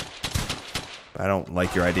 But I don't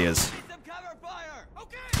like your ideas.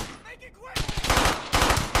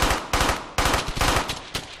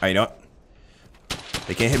 Alright, you know what?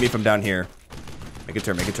 They can't hit me from down here. Make a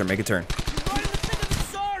turn, make a turn, make a turn.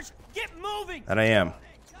 That I am.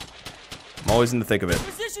 I'm always in the thick of it.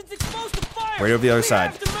 Right over the other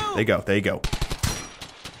side. There you go, there you go.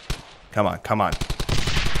 Come on, come on.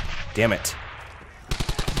 Damn it.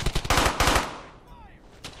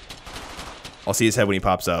 I'll see his head when he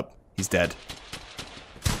pops up. He's dead.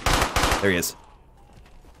 There he is.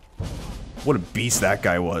 What a beast that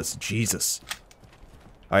guy was. Jesus.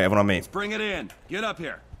 Alright, everyone on me. Let's bring it in. Get up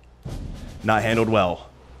here. Not handled well.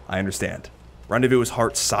 I understand. Rendezvous is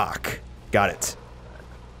Hartsock. Got it.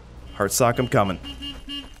 Hartsock, I'm coming.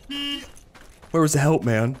 Where was the help,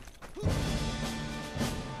 man?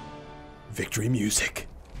 Victory music.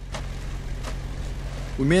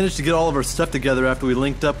 We managed to get all of our stuff together after we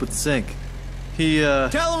linked up with Sync. He,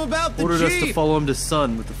 Tell him about the ordered us Jeep. to follow him to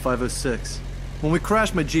Sun with the 506. When we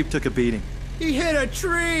crashed, my Jeep took a beating. He hit a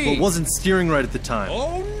tree. But wasn't steering right at the time.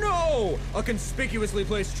 Oh no! A conspicuously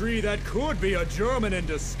placed tree that could be a German in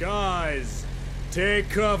disguise. Take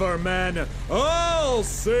cover, men. I'll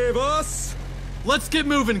save us. Let's get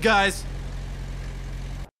moving, guys.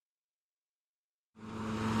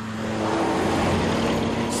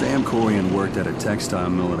 Sam Corian worked at a textile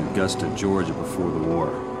mill in Augusta, Georgia before the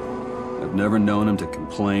war. I've never known him to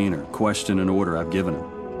complain or question an order I've given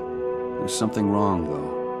him. There's something wrong,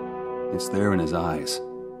 though. It's there in his eyes.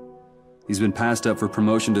 He's been passed up for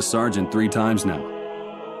promotion to sergeant 3 times now.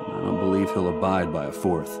 I don't believe he'll abide by a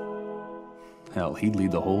 4th. Hell, he'd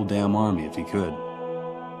lead the whole damn army if he could.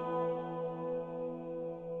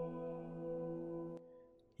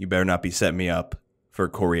 You better not be setting me up for a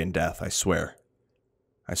Korean death, I swear.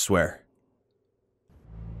 I swear.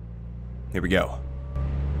 Here we go.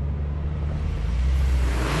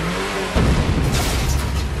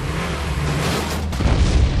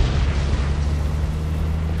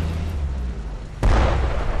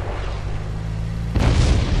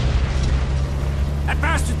 That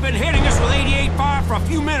bastard's been hitting us with 88 fire for a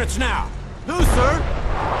few minutes now. Who, sir?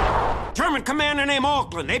 German commander named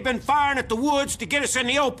Auckland. They've been firing at the woods to get us in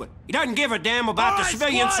the open. He doesn't give a damn about the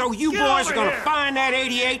civilians, so you boys are gonna find that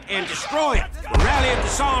 88 and destroy it. We'll rally at the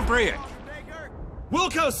Somme Bridge.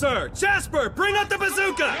 Wilco, sir. Jasper, bring up the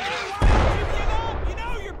bazooka.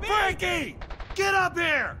 Frankie, get up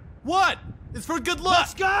here. What? It's for good luck.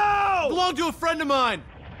 Let's go. Belonged to a friend of mine.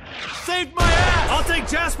 Saved my ass. I'll take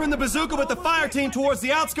Jasper and the bazooka with the fire team towards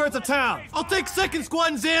the outskirts of town. I'll take 2nd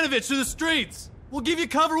Squad and Zanovich to the streets. We'll give you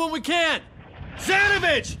cover when we can.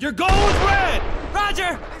 Zanovich, your goal is red.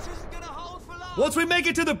 Roger. Once we make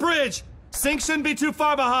it to the bridge, Sync shouldn't be too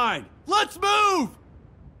far behind. Let's move.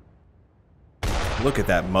 Look at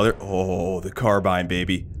that mother. Oh, the carbine,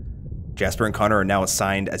 baby. Jasper and Connor are now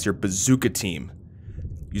assigned as your bazooka team.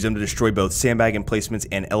 Use them to destroy both sandbag emplacements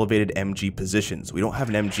and elevated MG positions. We don't have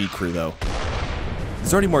an MG crew, though.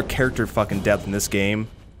 There's already more character fucking depth in this game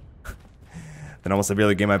than almost every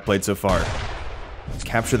other game I've played so far. Let's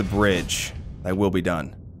capture the bridge. That will be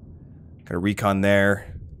done. Got a recon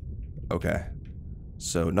there. Okay.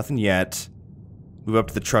 So, nothing yet. Move up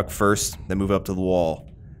to the truck first, then move up to the wall.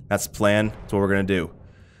 That's the plan. That's what we're gonna do.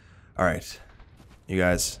 Alright. You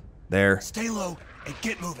guys, there. Stay low and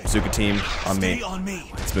get moving. Bazooka team, on me. Stay on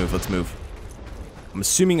me. Let's move, let's move. I'm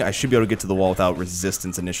assuming I should be able to get to the wall without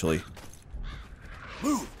resistance initially.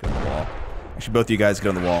 Move. Get on the wall. Actually, both of you guys get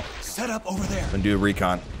on the wall. Set up over there. I'm gonna do a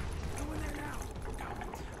recon.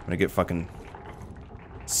 I'm gonna get fucking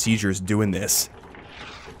seizures doing this.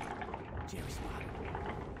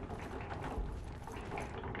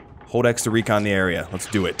 Hold X to recon the area. Let's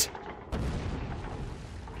do it.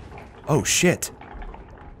 Oh, shit.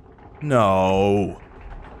 No.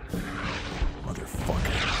 Motherfucker.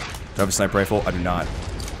 Do I have a sniper rifle? I do not.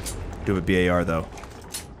 I do have a BAR, though.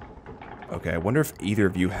 Okay, I wonder if either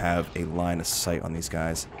of you have a line of sight on these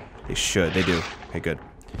guys. They should. They do. Okay, good.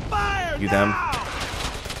 Fire you now! them.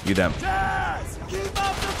 You them. Jazz, keep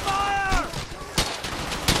up the fire!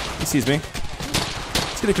 He sees me.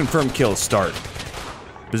 Let's get a confirmed kill start.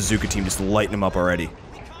 Bazooka team just lighting him up already.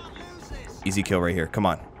 Easy kill right here. Come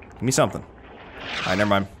on. Give me something. Alright, never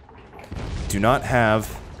mind. Do not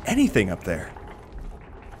have anything up there.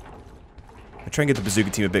 I try and get the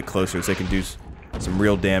bazooka team a bit closer so they can do some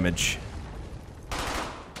real damage.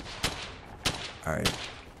 Alright.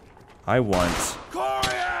 I want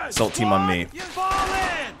assault team on me.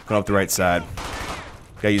 Going up the right side.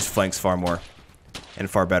 Gotta use flanks far more. And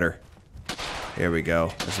far better. There we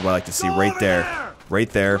go. This is what I like to see. Right there. Right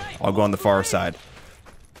there. I'll go on the far side.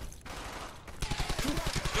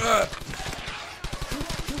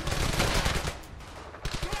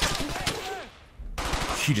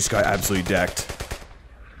 He just got absolutely decked.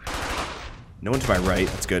 No one to my right.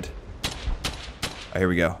 That's good. Alright, here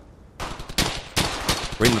we go.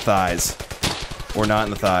 Right in the thighs. Or not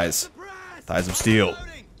in the thighs. Thighs of steel.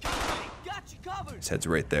 His head's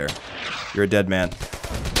right there. You're a dead man.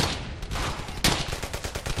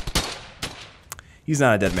 He's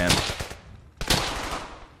not a dead man.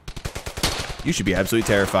 You should be absolutely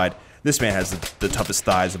terrified. This man has the toughest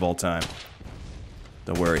thighs of all time.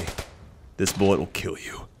 Don't worry. This bullet will kill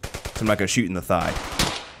you. So I'm not gonna shoot in the thigh.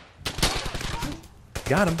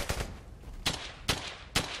 Got him.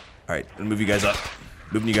 Alright, I'm gonna move you guys up.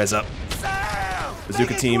 Moving you guys up.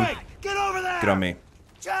 Bazooka team. Get over there! Get on me.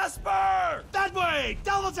 Jasper! That way!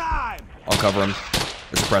 Double time! I'll cover him.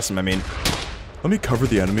 Or suppress him, I mean. Let me cover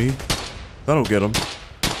the enemy. That'll get him.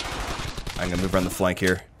 I'm gonna move around the flank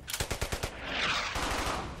here.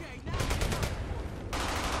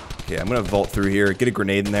 Okay, I'm gonna vault through here, get a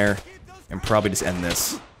grenade in there, and probably just end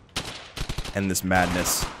this. End this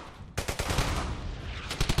madness.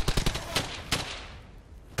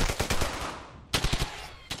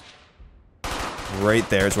 Right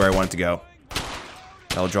there is where I want it to go.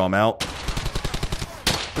 That'll draw him out.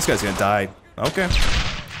 This guy's gonna die. Okay.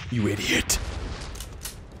 You idiot.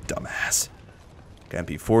 Dumbass. Got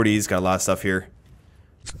MP40s, got a lot of stuff here.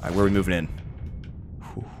 Alright, where are we moving in?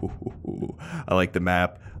 I like the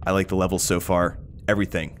map. I like the levels so far.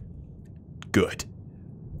 Everything. Good.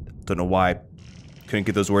 Don't know why. Couldn't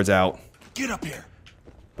get those words out. Get up here.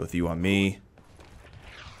 Both of you on me.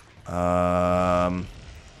 Let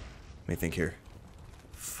me think here.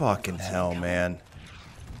 Fucking hell, man.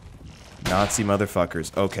 Nazi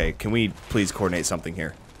motherfuckers. Okay, can we please coordinate something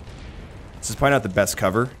here? This is probably not the best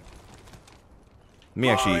cover. Let me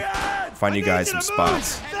actually find you guys some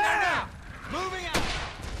spots.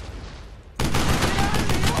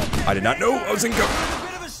 I did not know I was in cover.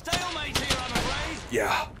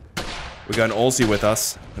 Yeah. We got an Olsey with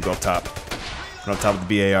us. I'll go up top. Go up top with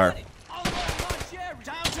the BAR.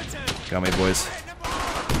 Got me, boys.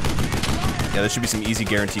 Yeah, there should be some easy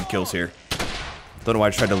guaranteed kills here. Don't know why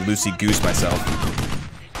I tried to loosey-goose myself.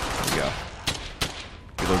 There we go.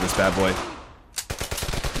 Reload this bad boy.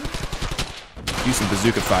 Use some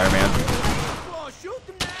bazooka fire, man.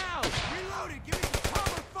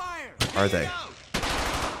 Are they?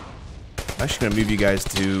 I'm actually gonna move you guys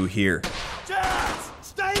to here.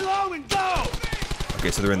 Stay low and go. Okay,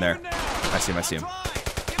 so they're in there. I see him, I see him.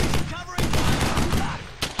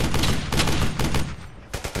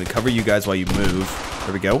 I'm gonna cover you guys while you move.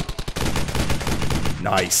 There we go.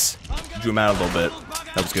 Nice. Drew him out a little bit.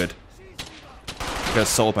 That was good. I gotta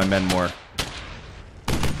assault my men more.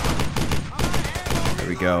 There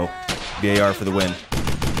we go. BAR for the win.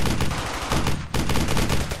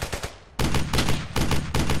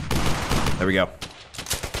 There we go.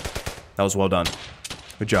 That was well done.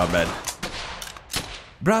 Good job, men.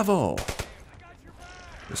 Bravo!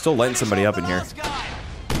 They're still lighting somebody up in here.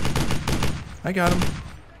 I got him.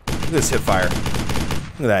 Look at this hip fire.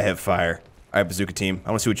 Look at that hip fire. Alright, bazooka team. I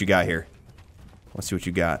want to see what you got here. I want to see what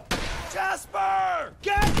you got. Jasper!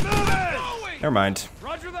 Get moving! Never mind.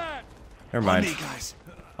 Roger that. Never mind. On me, guys.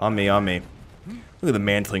 On me, on me. Look at the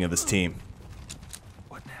mantling of this team.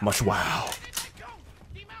 Much wow.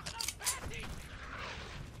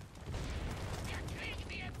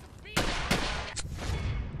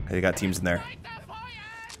 Hey, they got teams in there.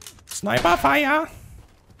 Sniper fire!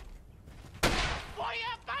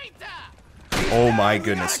 Oh my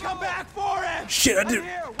goodness. Shit,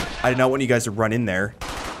 I did not want you guys to run in there.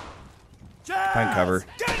 Find cover.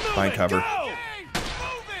 Find cover. Not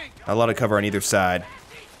a lot of cover on either side.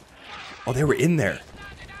 Oh, they were in there.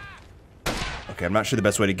 Okay, I'm not sure the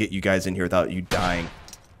best way to get you guys in here without you dying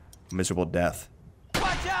a miserable death.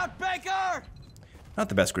 Watch out, Baker! Not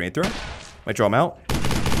the best grenade throw. Might draw him out.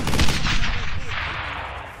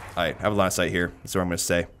 Alright, I have a line of sight here. That's what I'm going to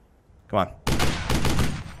say. Come on.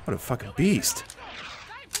 What a fucking beast.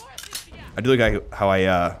 I do like how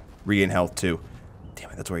I regain health too. Damn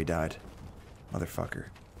it, that's where he died. Motherfucker.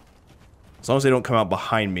 As long as they don't come out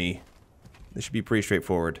behind me, this should be pretty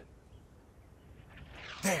straightforward.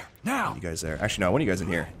 There, now! You guys there. Actually, no, I want you guys in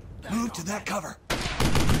here. Move to that cover.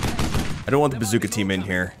 I don't want the bazooka team in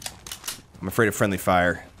here. I'm afraid of friendly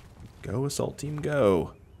fire. Go, assault team,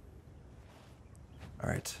 go.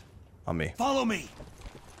 Alright. On me. Follow me.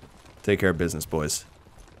 Take care of business, boys.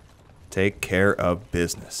 Take care of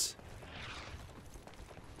business.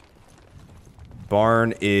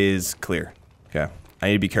 Barn is clear. Okay. I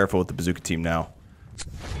need to be careful with the bazooka team now.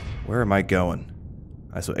 Where am I going?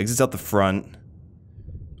 Alright, so exits out the front.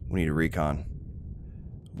 We need a recon.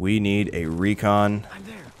 We need a recon. I'm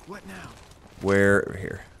there. What now? Where? We're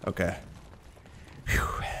here. Okay.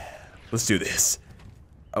 Whew. Let's do this.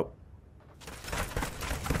 Oh.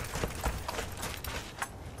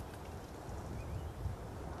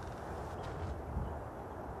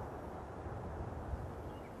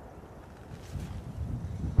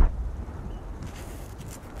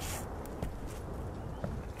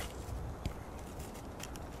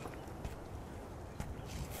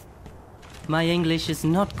 My English is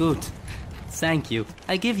not good. Thank you.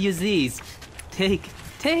 I give you these. Take.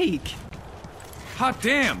 Hot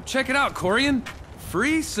damn, check it out, Corian.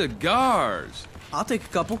 Free cigars. I'll take a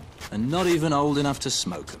couple, and not even old enough to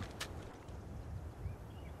smoke them.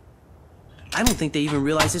 I don't think they even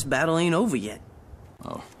realize this battle ain't over yet.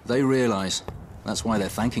 Oh, they realize. That's why they're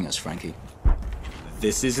thanking us, Frankie.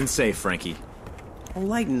 This isn't safe, Frankie. Oh,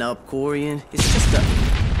 lighten up, Corian. It's just a...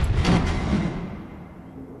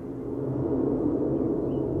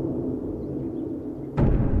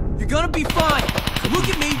 You're gonna be fine. Look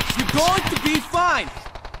at me. You're going to be fine.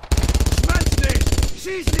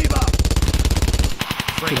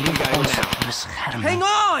 Hang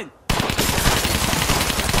on!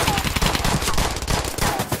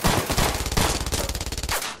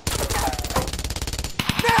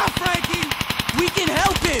 Now, Frankie! We can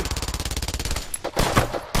help him!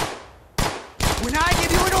 When I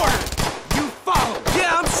give you an order, you follow.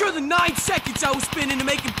 Yeah, I'm sure the 9 seconds I was spending to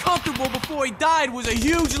make him comfortable before he died was a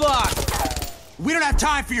huge loss. We don't have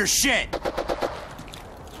time for your shit.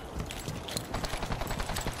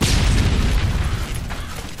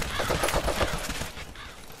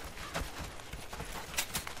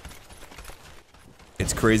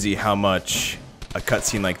 It's crazy how much a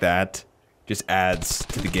cutscene like that just adds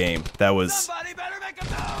to the game. That was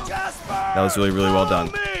really, really well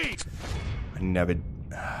done. I didn't have it.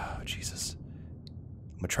 Oh, Jesus.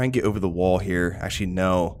 I'm gonna try and get over the wall here. Actually,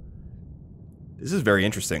 no. This is very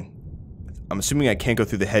interesting. I'm assuming I can't go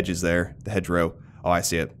through the hedges there. The hedgerow. Oh, I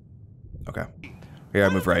see it. Okay. Here, I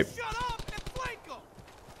move right.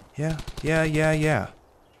 Yeah. You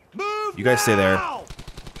guys stay there.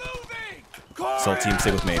 Assault team,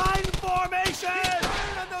 stay with me.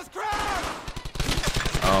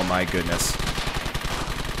 Oh my goodness.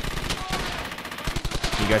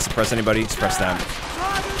 Can you guys suppress anybody? Suppress them.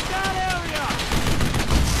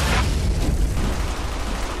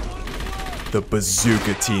 The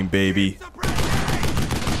bazooka team, baby.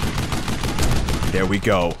 There we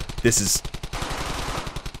go. This is...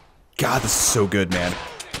 God, this is so good, man.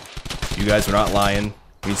 You guys were not lying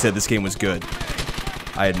when you said this game was good.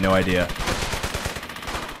 I had no idea.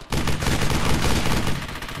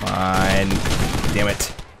 Come on. Damn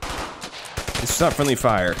it. This is not friendly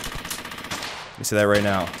fire. Let me say that right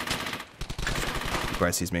now. He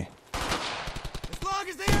probably sees me.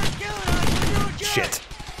 Shit.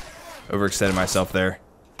 Overextended myself there.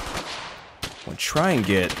 I'll try and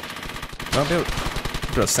get... I'll be able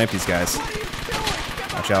to snipe these guys.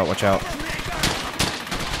 Watch out, watch out.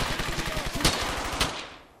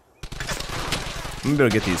 I'm gonna be able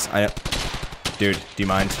to get these. Dude, do you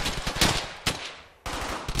mind?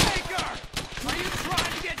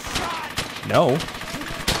 No.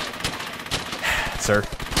 Sir.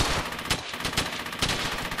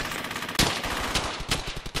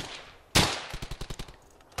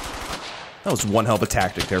 That was one hell of a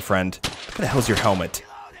tactic there, friend. What the hell's your helmet?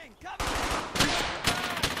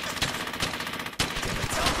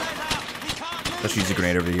 Let's use a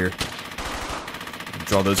grenade over here.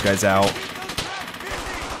 Draw those guys out.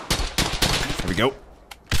 There we go.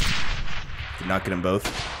 Did not get them both.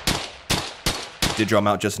 Did draw them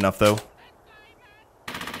out just enough, though.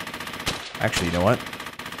 Actually, you know what?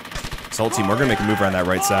 Assault team, we're gonna make a move around that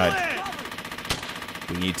right side.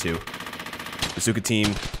 We need to. Bazooka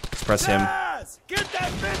team, suppress him.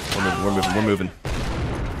 We're moving.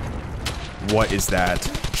 What is that?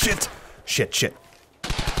 Shit! Shit.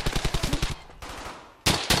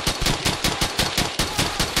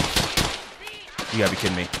 You gotta be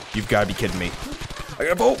kidding me. You've gotta be kidding me. I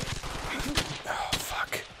gotta vote! Oh,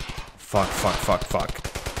 fuck. Fuck.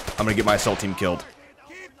 I'm gonna get my assault team killed.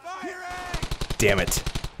 Damn it.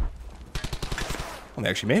 Well, they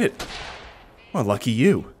actually made it. Well, lucky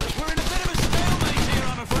you.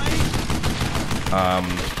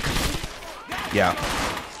 Yeah.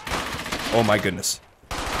 Oh my goodness.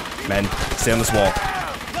 Men, stay on this wall.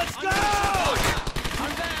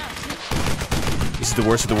 This is the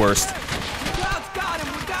worst of the worst.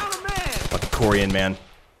 Fucking Korean, man.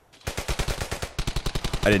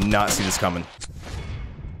 I did not see this coming.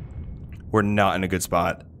 We're not in a good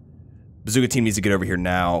spot. Bazooka team needs to get over here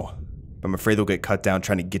now. But I'm afraid they'll get cut down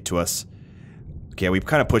trying to get to us. Okay, we've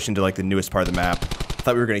kind of pushed into like the newest part of the map. I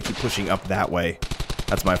thought we were going to keep pushing up that way.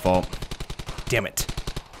 That's my fault. Damn it.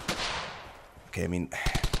 Okay, I mean...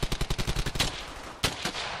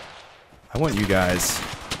 I want you guys...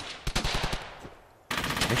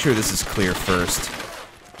 Make sure this is clear first.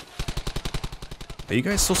 Are you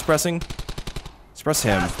guys still suppressing? Suppress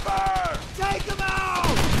him. Take him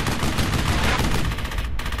out!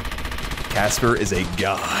 Casper is a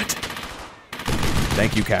god.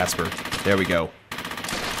 Thank you, Casper. There we go.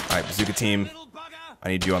 Alright, Bazooka team. I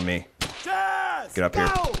need you on me. Get up here.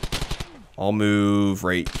 I'll move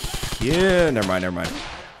right here. Never mind.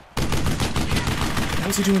 What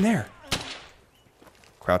was he doing there?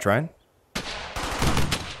 Crouch Ryan?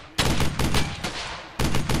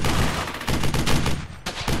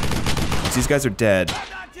 Once these guys are dead,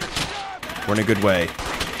 we're in a good way.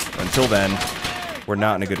 But until then, we're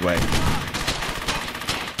not in a good way.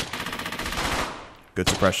 Good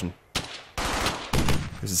suppression.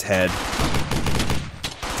 There's his head.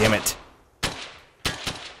 Damn it.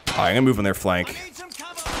 Alright, I'm gonna move on their flank.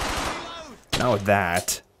 Not with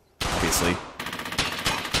that, obviously.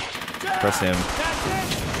 Press him.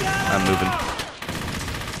 I'm moving.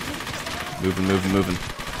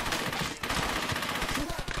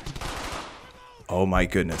 Oh my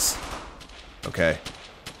goodness. Okay.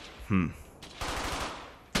 You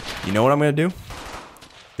know what I'm gonna do?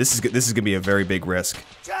 This is gonna be a very big risk.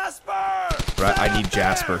 Right, I need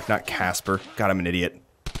Jasper, not Casper. God, I'm an idiot.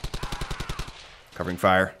 Covering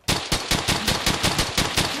fire.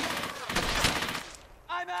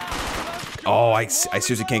 Oh, I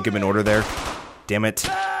seriously can't give him an order there. Damn it.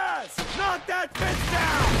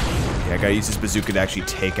 Yeah, I gotta use this bazooka to actually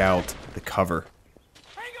take out the cover.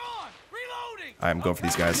 I'm going for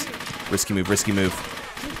these guys. Risky move.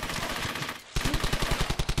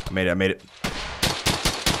 I made it.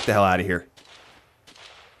 Get the hell out of here.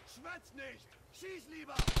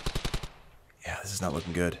 Yeah, this is not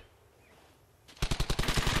looking good. I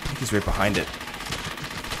think he's right behind it.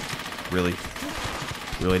 Really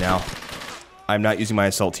now. I'm not using my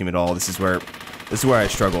assault team at all. This is where I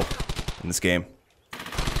struggle in this game.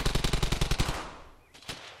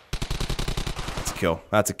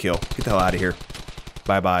 That's a kill. Get the hell out of here.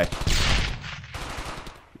 Bye.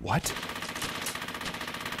 What?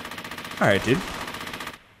 Alright, dude.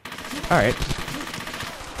 Alright.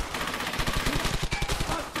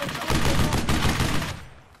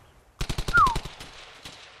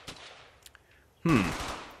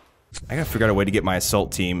 I gotta figure out a way to get my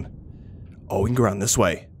assault team. Oh, we can go around this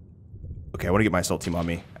way. Okay, I want to get my assault team on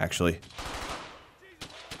me, actually.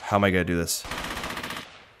 How am I gonna do this?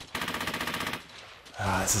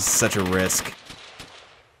 This is such a risk.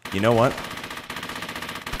 You know what?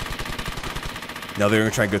 No, they're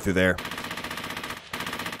gonna try and go through there.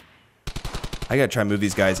 I gotta try and move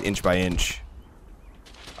these guys inch by inch.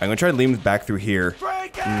 I'm gonna try to lead them back through here,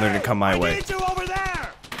 and they're gonna come my way.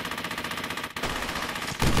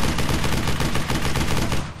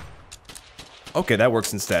 Okay, that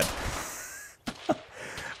works instead.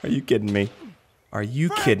 Are you kidding me? Are you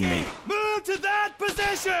kidding me? Move to that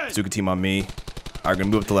position! Bazooka team on me. Alright, we're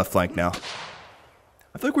gonna move up to left flank now.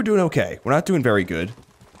 I feel like we're doing okay. We're not doing very good.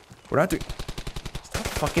 We're not doing... Stop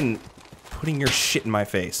fucking putting your shit in my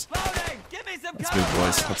face. Let's move,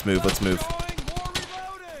 boys. Let's move.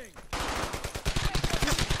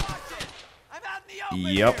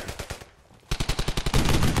 Yep.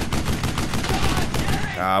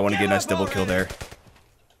 I want to get a nice double kill there.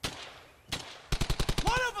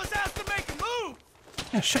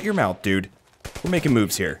 Yeah, shut your mouth, dude. We're making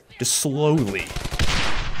moves here. Just slowly.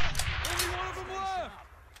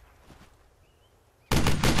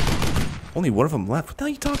 Only one of them left? What the hell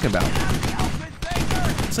are you talking about?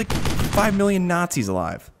 It's like 5 million Nazis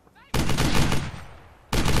alive.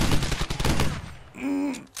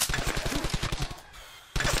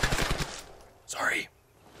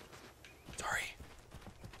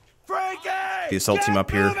 The assault team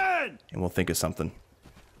up here, and we'll think of something.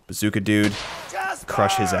 Bazooka dude,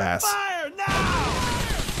 crush his ass.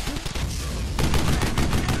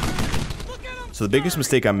 So the biggest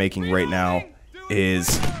mistake I'm making right now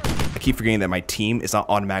is I keep forgetting that my team is not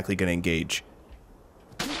automatically going to engage.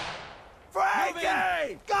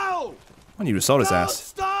 Go! I need to assault his ass.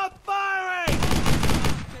 Stop firing!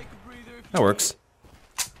 That works.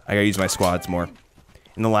 I gotta use my squads more.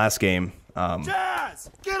 In the last game, Jazz,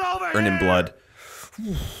 get over Earned in here! Blood.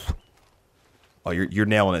 Oh, you're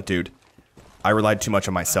nailing it, dude. I relied too much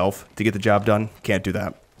on myself to get the job done. Can't do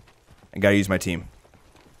that. I gotta use my team.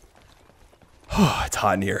 Oh, it's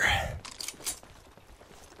hot in here.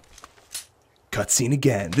 Cutscene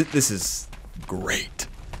again. This is great.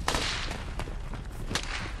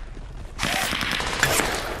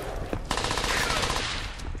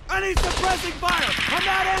 I need suppressing fire on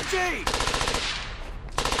that MG!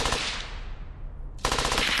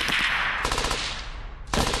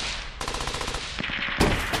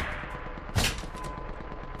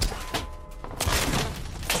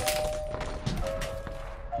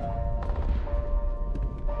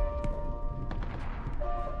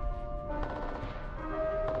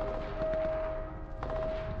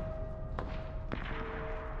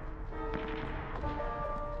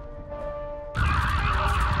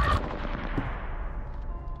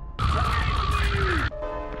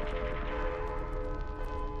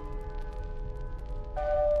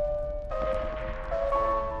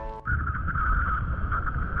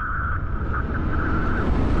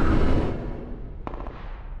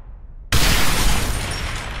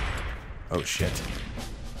 Oh shit.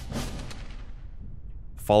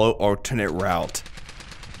 Follow alternate route.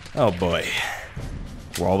 Oh boy.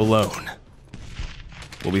 We're all alone.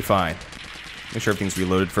 We'll be fine. Make sure everything's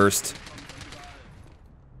reloaded first.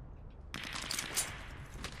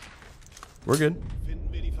 We're good.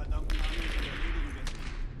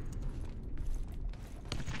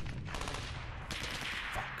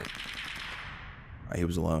 Fuck. Alright, he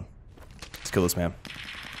was alone. Let's kill this man.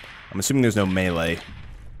 I'm assuming there's no melee.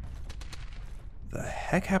 The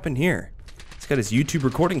heck happened here? He's got his YouTube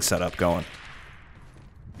recording setup going.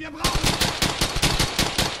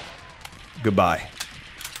 Goodbye.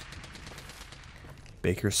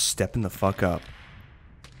 Baker's stepping the fuck up.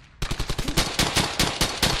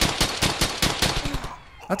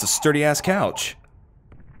 That's a sturdy ass couch.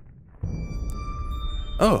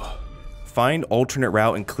 Oh. Find alternate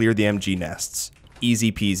route and clear the MG nests.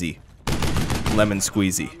 Easy peasy. Lemon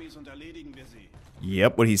squeezy.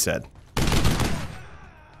 Yep, what he said.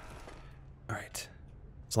 Alright.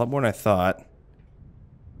 It's a lot more than I thought.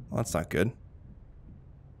 Well, that's not good.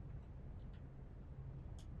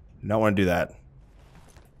 Did not want to do that.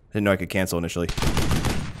 Didn't know I could cancel initially.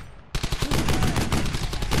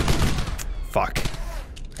 Fuck.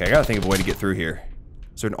 Okay, I gotta think of a way to get through here.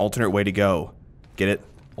 Is there an alternate way to go? Get it?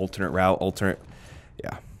 Alternate route, alternate...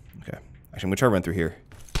 Yeah. Okay. Actually, I'm gonna try to run through here.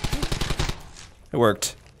 It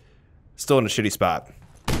worked. Still in a shitty spot.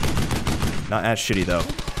 Not as shitty, though.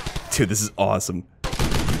 Dude, this is awesome.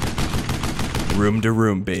 Room to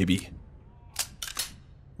room, baby.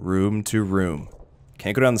 Room to room.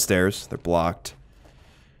 Can't go down the stairs. They're blocked.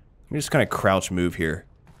 Let me just kind of crouch move here.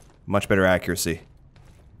 Much better accuracy.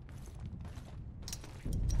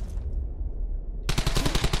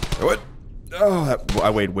 What? Oh, I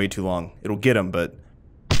waited way too long. It'll get him, but...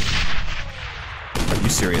 Are you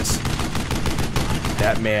serious?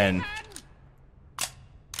 That man...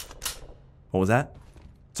 What was that?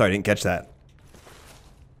 Sorry, I didn't catch that.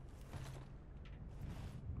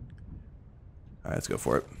 Alright, let's go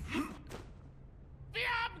for it.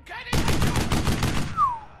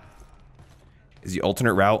 Is the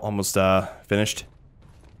alternate route almost finished?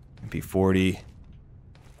 MP40.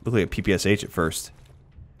 Looked like a PPSH at first.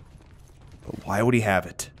 But why would he have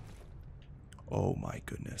it? Oh my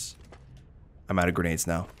goodness. I'm out of grenades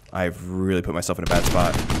now. I've really put myself in a bad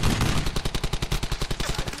spot.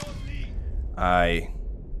 I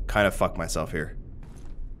kind of fucked myself here.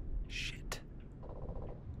 Shit.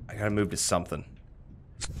 I gotta move to something.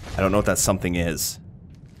 I don't know what that something is.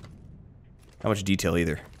 Not much detail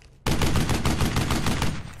either.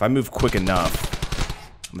 If I move quick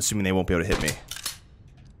enough, I'm assuming they won't be able to hit me.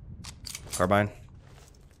 Carbine.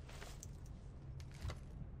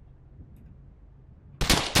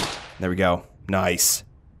 There we go. Nice.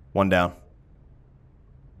 One down.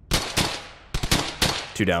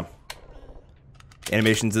 Two down.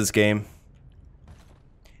 Animations in this game.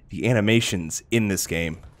 The animations in this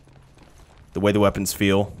game. The way the weapons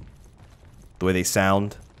feel. The way they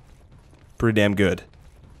sound. Pretty damn good.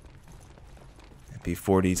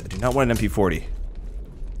 MP40s. I do not want an MP40.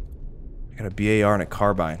 I got a BAR and a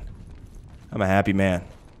carbine. I'm a happy man.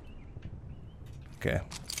 Okay.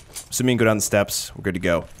 Assuming you can go down the steps, we're good to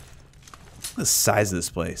go. Look at the size of this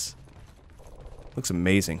place. Looks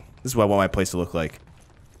amazing. This is what I want my place to look like.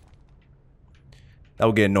 That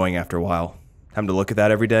will get annoying after a while. Having to look at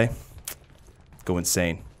that every day. Go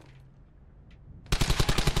insane.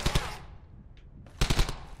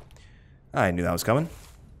 I knew that was coming.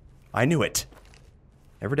 I knew it.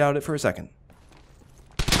 Never doubted it for a second.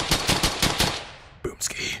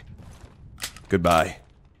 Boomski. Goodbye.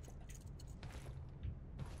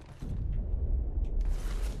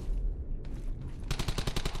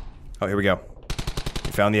 Oh, here we go.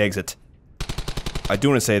 We found the exit. I do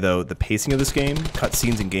want to say, though, the pacing of this game,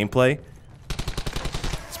 cutscenes and gameplay,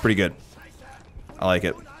 it's pretty good. I like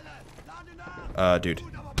it. Dude.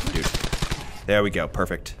 There we go.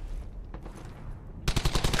 Perfect.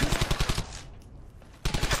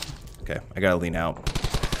 Okay, I gotta lean out.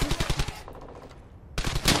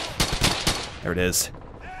 There it is.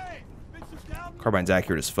 Carbine's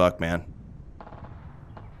accurate as fuck, man.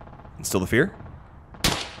 Instill the fear?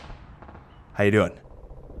 How you doing?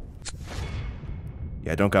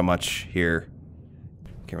 Yeah, I don't got much here.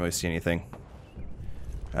 Can't really see anything.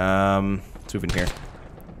 Let's move in here.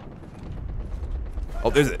 Oh,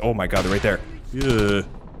 there's it. Oh my god, they're right there. Ugh.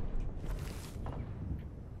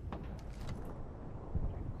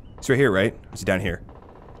 He's right here, right? Or is he down here?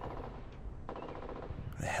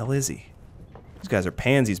 Where the hell is he? These guys are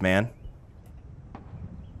pansies, man.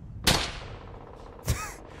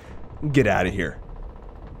 Get out of here.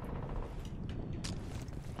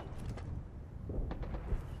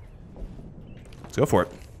 Let's go for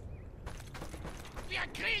it.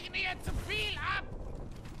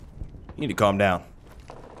 You need to calm down.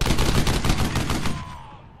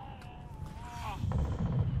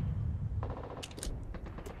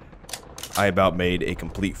 I about made a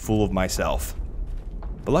complete fool of myself.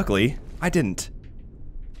 But luckily, I didn't.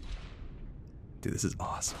 Dude, this is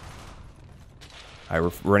awesome. Alright,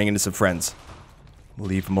 we're running into some friends.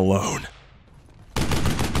 Leave them alone.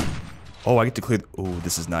 Oh, I get to clear... Oh,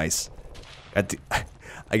 this is nice.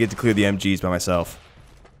 I get to clear the MGs by myself.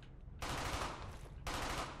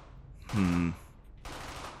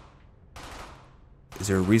 Is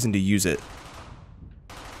there a reason to use it?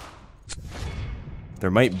 There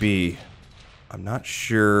might be. I'm not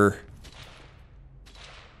sure.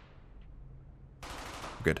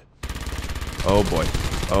 Good. Oh boy.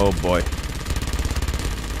 Oh boy.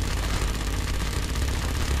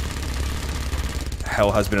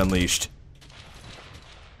 Hell has been unleashed.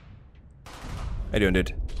 How you doing,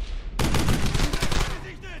 dude?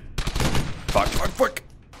 Fuck.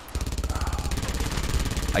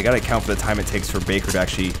 I gotta account for the time it takes for Baker to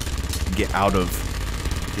actually get out of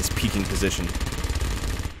his peaking position.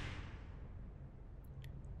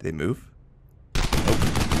 Did they move? Nope.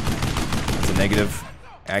 That's a negative.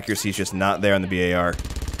 Accuracy's just not there on the BAR.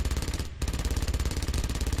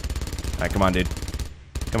 Alright, come on, dude.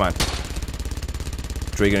 Come on.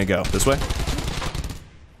 Which way are you gonna go? This way?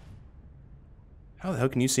 How the hell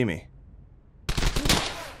can you see me? Is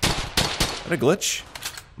that a glitch?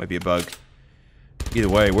 Might be a bug. Either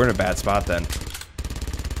way, we're in a bad spot then.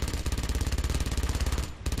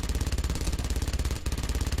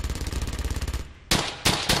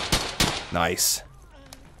 Nice.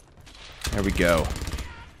 There we go.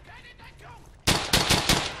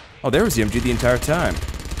 Oh, there was the MG the entire time.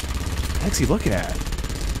 What the heck's he looking at?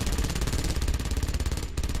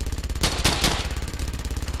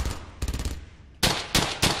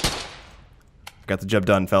 Got the job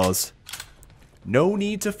done, fellas. No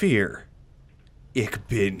need to fear. Ich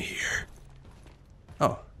bin here.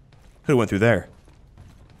 Oh. Could've went through there.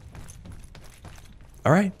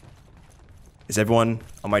 Alright. Is everyone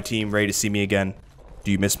on my team ready to see me again?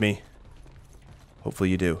 Do you miss me? Hopefully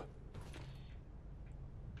you do.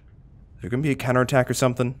 Is there gonna be a counterattack or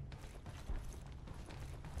something?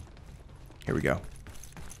 Here we go.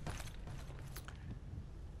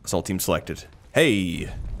 Assault team selected.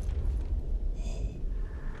 Hey!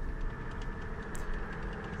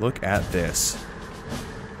 Look at this.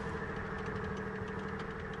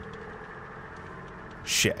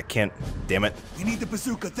 Shit, I can't. Damn it. We need the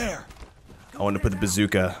bazooka there. I want to put the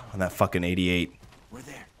bazooka on that fucking 88. We're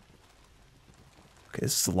there. Okay,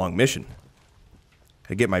 this is a long mission.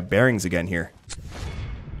 Gotta get my bearings again here.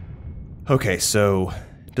 Okay, so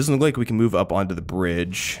it doesn't look like we can move up onto the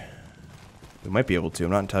bridge. We might be able to,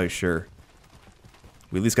 I'm not entirely sure.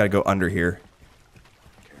 We at least gotta go under here.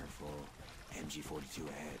 Careful. MG-42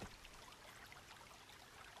 ahead.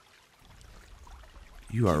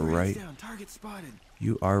 You are right. Down. Target spotted.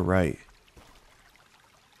 You are right.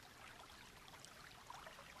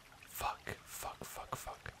 Fuck.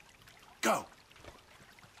 Go.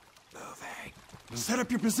 Set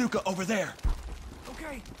up your bazooka over there.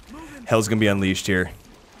 Okay, moving. Hell's gonna be unleashed here.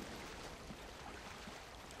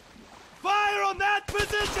 Fire on that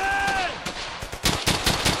position!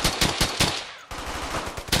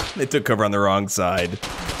 They took cover on the wrong side.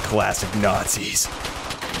 Classic Nazis.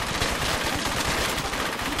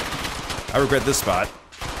 I regret this spot.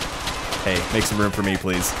 Hey, make some room for me,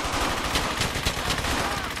 please.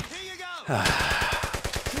 I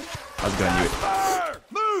was gonna do it.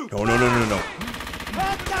 No, no, no, no, no.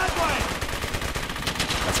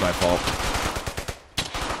 That's my fault.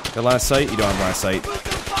 Got line of sight? You don't have line of sight.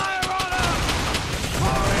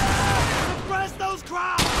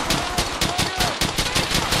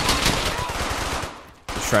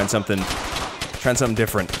 Just trying something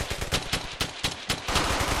different.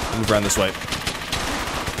 Move around this way.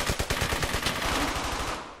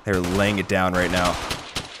 They're laying it down right now.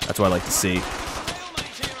 That's what I like to see.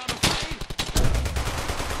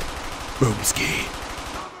 Boomski.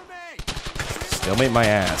 Stalemate my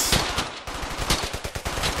ass.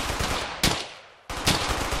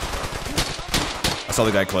 I saw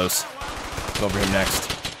the guy close. Go over him next.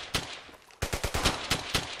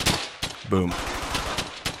 Boom.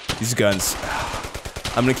 These guns.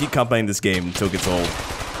 I'm gonna keep complimenting this game until it gets old.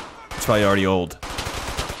 It's probably already old.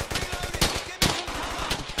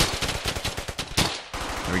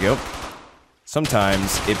 There we go.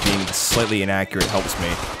 Sometimes it being slightly inaccurate helps me.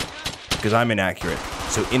 Because I'm inaccurate.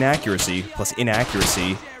 So inaccuracy plus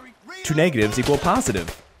inaccuracy, two negatives equal a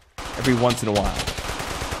positive. Every once in a while.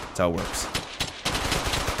 That's how it works.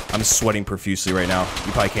 I'm sweating profusely right now.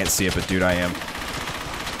 You probably can't see it, but dude, I am.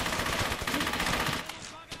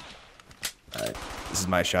 Alright. This is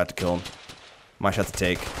my shot to kill him. My shot to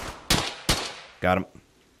take. Got him.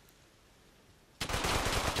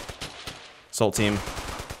 Assault team.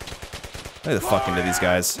 Lay the fuck into these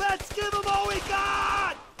guys. Let's give them all we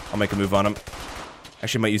got! I'll make a move on them.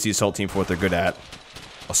 Actually, might use the assault team for what they're good at.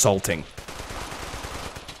 Assaulting.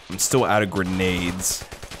 I'm still out of grenades.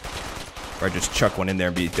 Or I just chuck one in there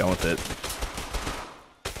and be done with it.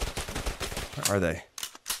 Where are they?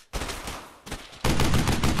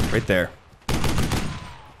 Right there.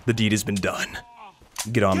 The deed has been done.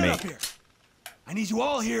 Get on me. Up here. I need you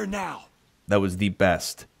all here now. That was the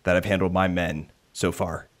best that I've handled my men so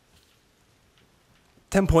far.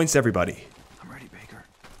 10 points to everybody. I'm ready, Baker.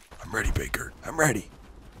 I'm ready, Baker. I'm ready.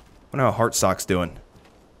 I wonder how Hartsock's doing.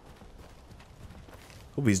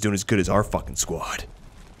 Hope he's doing as good as our fucking squad.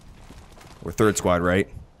 We're third squad, right?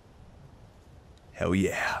 Hell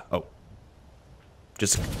yeah. Oh.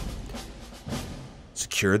 Just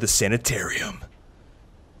secure the sanitarium.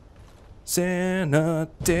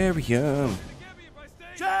 Sanitarium.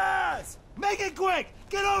 Chaz! Make it quick!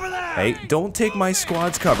 Get over there! Hey, don't take my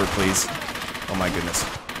squad's cover, please. Oh my goodness.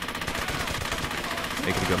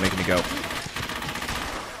 Making it go, making it go.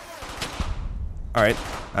 Alright.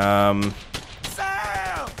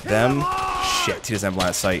 Them. Shit, he doesn't have line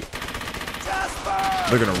of sight.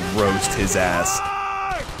 They're gonna roast his ass.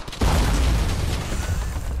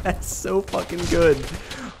 That's so fucking good.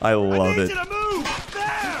 I love it.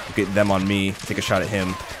 Get them on me. Take a shot at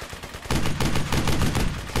him.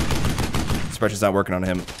 Suppression's not working on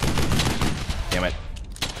him. Damn it.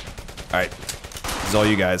 Alright. This is all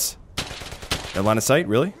you guys. No line of sight?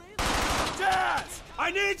 Really? Jazz!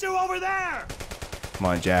 I need you over there! Come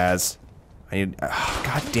on, Jazz. I need... Oh,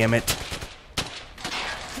 God damn it.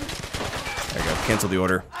 There you go. Cancel the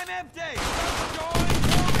order. I'm empty.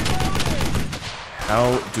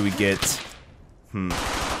 How do we get... I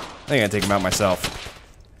think I gotta take him out myself.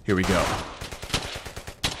 Here we go.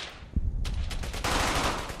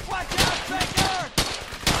 Watch out, Baker!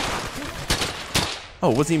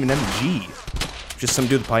 Oh, it wasn't even an MG. Just some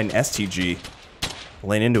dude with probably an STG.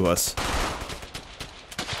 Laying into us.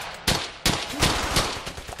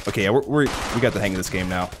 Okay, yeah, we got the hang of this game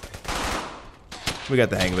now. We got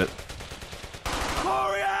the hang of it.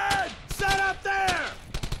 Corian! Set up there!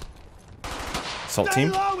 Assault Stay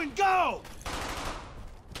team? low and go!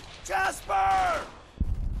 Jasper!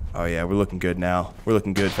 Oh yeah, we're looking good now. We're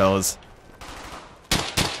looking good, fellas. A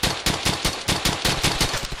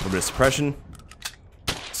little bit of suppression.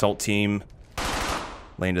 Assault team.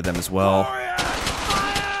 Laying to them as well.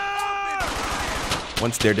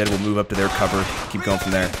 Once they're dead, we'll move up to their cover. Keep going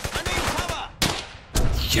from there.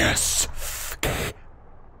 Yes!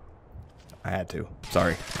 I had to.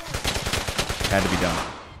 Sorry. Had to be done.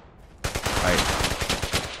 Alright.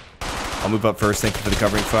 I'll move up first. Thank you for the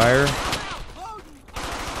covering fire.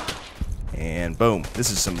 And boom. This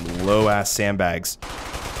is some low-ass sandbags.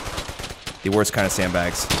 The worst kind of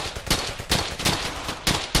sandbags.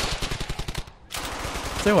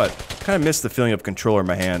 Tell you what. Kind of miss the feeling of controller in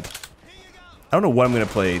my hand. I don't know what I'm gonna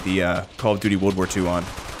play the Call of Duty World War II on.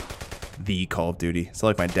 The Call of Duty. It's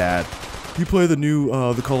like my dad. You play the new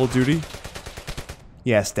the Call of Duty?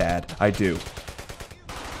 Yes, Dad, I do.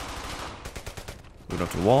 Move up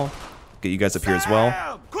to the wall. Get you guys up here as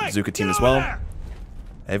well. Bazooka team as well.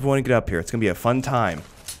 Everyone get up here. It's gonna be a fun time.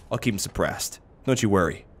 I'll keep them suppressed. Don't you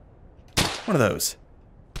worry. One of those.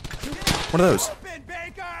 One of those.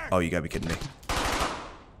 Oh, you gotta be kidding me.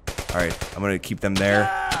 Alright, I'm gonna keep them there.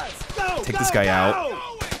 Take this guy out.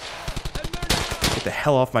 Get the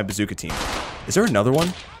hell off my bazooka team. Is there another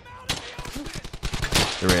one?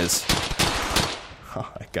 There is. Oh,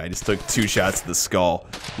 that guy just took 2 shots to the skull.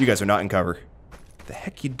 You guys are not in cover. What the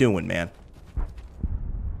heck you doing, man?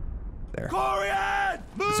 There.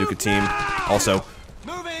 Bazooka team. Also,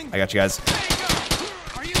 I got you guys.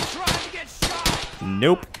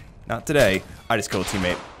 Nope. Not today. I just killed a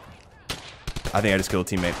teammate. I think I just killed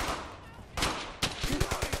a teammate.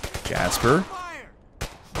 Jasper.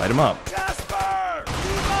 Light him up.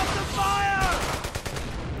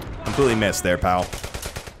 Completely missed there, pal.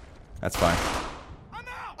 That's fine.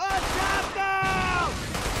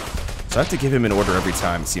 So I have to give him an order every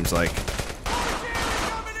time, it seems like.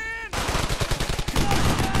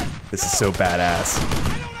 This is so badass.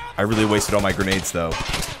 I really wasted all my grenades, though.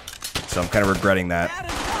 So I'm kind of regretting that.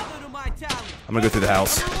 I'm gonna go through the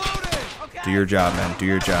house. Do your job, man. Do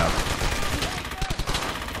your job.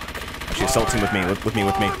 Actually, assault team with me. With me.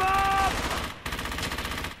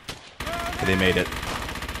 Okay, they made it.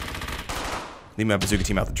 Leave my bazooka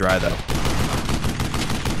team out to dry, though.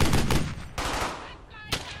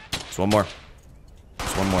 Just one more.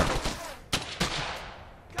 Just one more.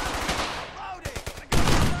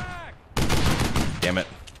 Damn it.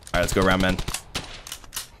 Alright, let's go around, men.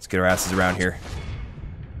 Let's get our asses around here.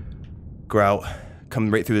 Go out.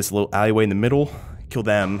 Come right through this little alleyway in the middle. Kill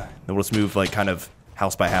them. Then we'll just move, like, kind of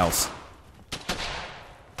house by house.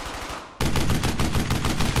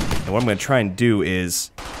 And what I'm going to try and do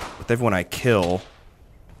is, with everyone I kill,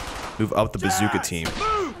 move up the bazooka team.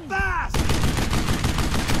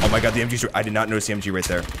 Oh my god, the MG's... I did not notice the MG right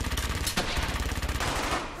there.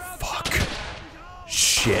 Fuck.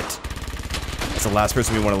 Shit. That's the last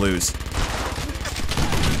person we want to lose.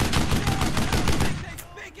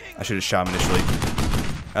 I should have shot him initially.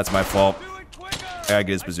 That's my fault. I gotta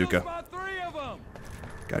get his bazooka.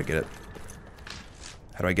 Gotta get it.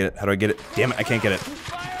 How do I get it? How do I get it? Damn it, I can't get it.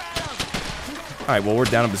 Alright, well, we're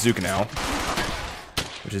down a bazooka now.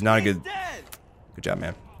 Which is not a good... Good job,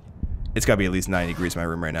 man. It's gotta be at least 90 degrees in my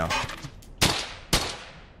room right now.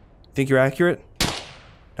 Think you're accurate?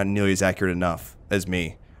 Not nearly as accurate enough as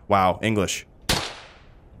me. Wow, English.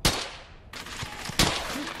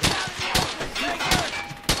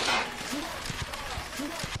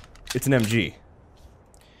 It's an MG.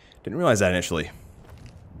 Didn't realize that initially.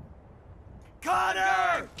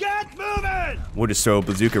 Connor, get moving! We'll just throw a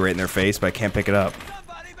bazooka right in their face, but I can't pick it up.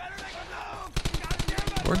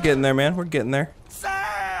 We're getting there, man. We're getting there.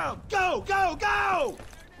 Sam! Go, go, go!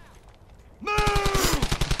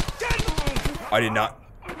 Move! Get moving! I did not.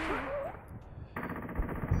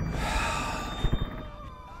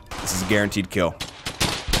 This is a guaranteed kill.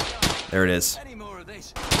 There it is. Any more of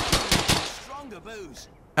this.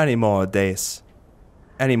 Any more of this.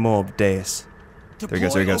 Any more of this. There he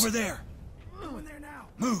goes, there he goes. Over there.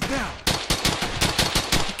 Move now.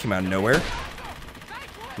 Came out of nowhere.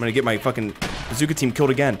 I'm gonna get my fucking bazooka team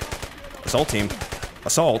killed again. Assault team.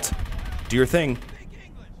 Assault. Do your thing.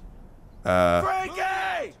 Frankie!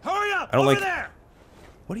 Hurry up! I don't over like... there!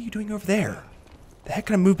 What are you doing over there? The heck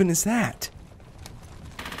kind of movement is that?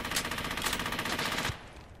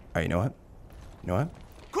 Alright, you know what? You know what?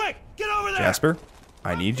 Quick! Get over there! Jasper,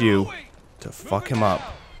 I need you to fuck him up.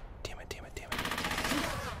 Damn it, damn it, damn it.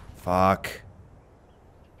 Fuck.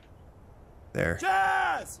 There.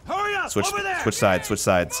 Jazz! Hurry up! Switch, over there! switch sides, switch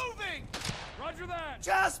sides. Roger that!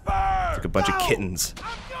 Jasper! Took a bunch of kittens.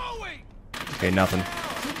 Okay, nothing.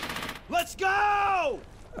 Let's go!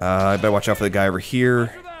 I better watch out for the guy over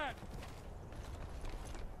here.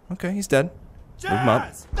 Okay, he's dead. Move him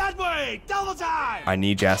up. That way! Double time! I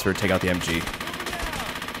need Jasper to take out the MG.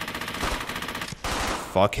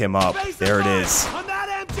 Fuck him up. There it is. On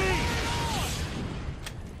that MG!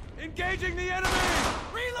 Engaging the enemy!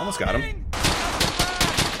 Reloading! Almost got him.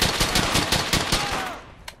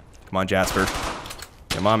 Come on, Jasper.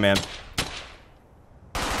 Come on, man.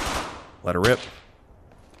 Let her rip.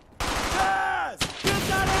 Jazz! Get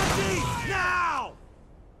that MG! Now!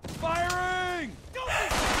 Firing!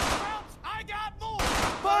 I got more!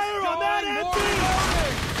 Fire on that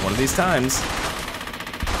MG! One of these times.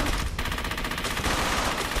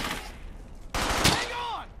 Hang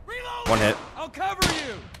on! Reload! One hit. I'll cover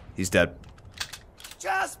you! He's dead.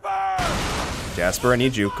 Jasper! Jasper, I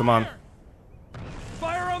need you. Come on.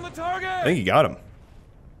 Fire on the target! I think you got him.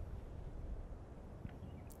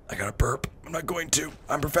 I got a burp. I'm not going to.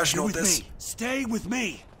 I'm professional at this. Stay with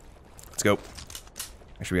me. Let's go.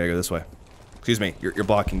 Actually, we gotta go this way. Excuse me. You're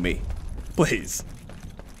blocking me. Please.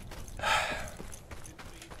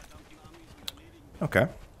 Okay. All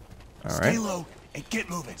right. Stay low and get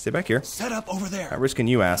moving. Stay back here. Set up over there. Not risking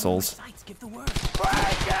you, assholes. Frankie!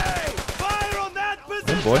 Fire on that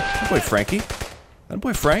position! Good boy. Good boy, Frankie. Good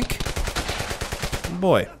boy, Frank. Good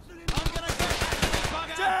boy.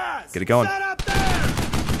 Get it going.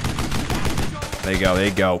 There you go. There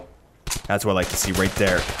you go. That's what I like to see right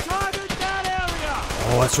there.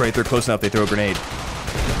 Oh, that's right. They're close enough. They throw a grenade.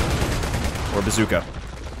 Or a bazooka.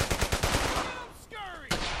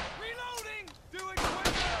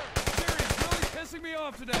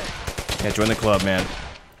 Yeah, join the club, man.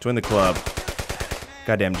 Join the club.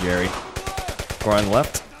 Goddamn Jerry. Go on the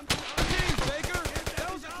left.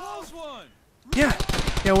 Yeah.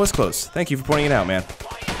 Yeah, it was close. Thank you for pointing it out, man.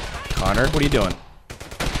 Connor, what are you doing?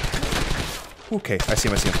 Okay, I see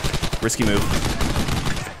him, I see him. Risky move.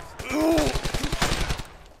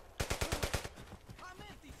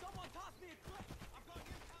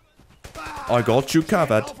 I got you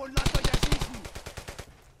covered.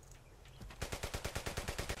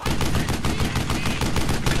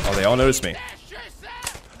 Oh, they all noticed me.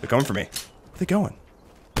 They're coming for me. Where are they going?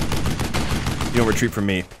 You don't retreat from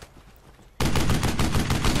me.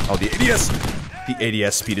 Oh, the ADS! The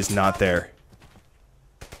ADS speed is not there.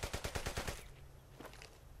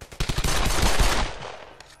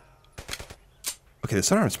 Okay, the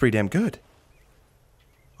sidearm is pretty damn good.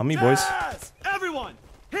 On me, boys. Everyone,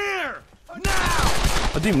 here! Now!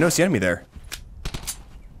 I didn't even notice the enemy there.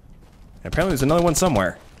 And apparently there's another one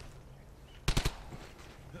somewhere.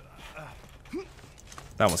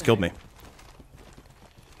 That almost killed me.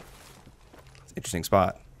 It's an interesting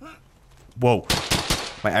spot. Whoa.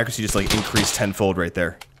 My accuracy just like increased tenfold right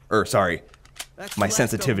there. Sorry. My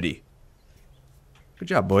sensitivity. Good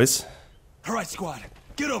job, boys. Alright, squad.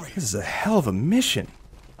 Get over here. This is a hell of a mission.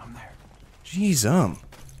 I'm there. Jeez,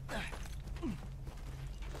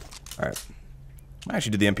 Alright. I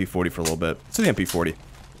actually did the MP40 for a little bit. Let's do the MP40.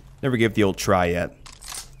 Never gave it the old try yet.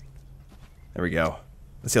 There we go.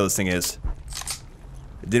 Let's see how this thing is.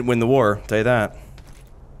 It didn't win the war, I'll tell you that.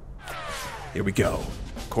 Here we go.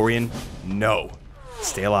 Corian, no.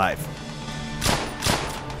 Stay alive.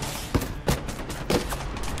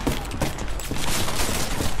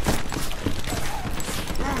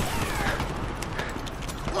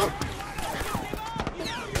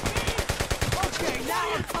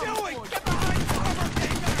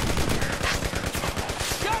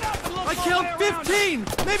 I count 15,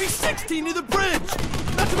 maybe 16 near the bridge.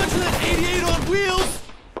 Not to mention that 88 on wheels.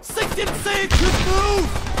 6 didn't say it could move.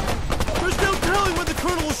 There's no telling when the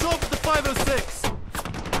colonel will show up at the 506.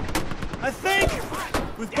 I think,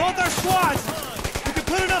 with both our squads, we can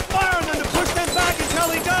put enough fire on them to push them back until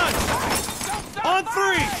he does. On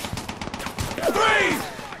 3! 3!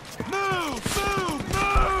 Move! Move!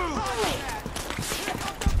 Move!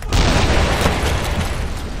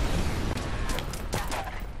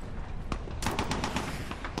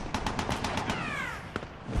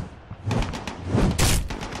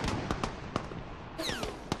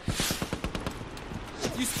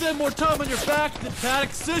 You spend more time on your back than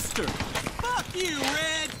Paddock's sister. Fuck you,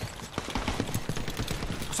 Red!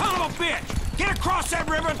 Son of a bitch! Get across that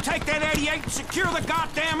river and take that 88 and secure the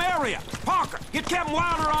goddamn area! Parker, get Kevin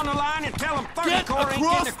Wilder on the line and tell him 30 Corps ain't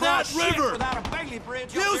getting across that river without a Bailey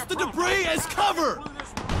Bridge. Use the debris as cover!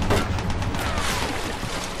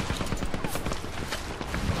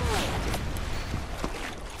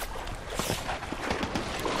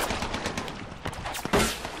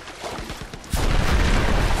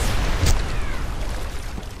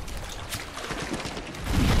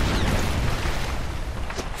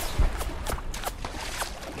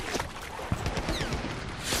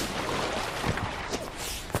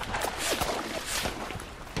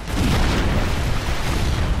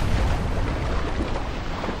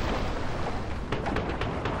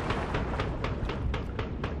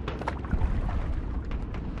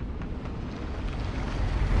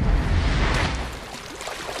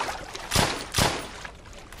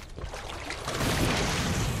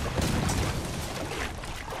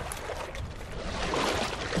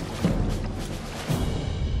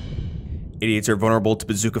 Idiots are vulnerable to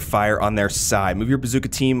bazooka fire on their side. Move your bazooka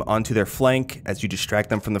team onto their flank as you distract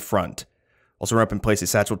them from the front. Also run up and place a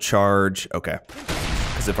satchel charge. Okay.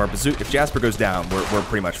 Because if Jasper goes down, we're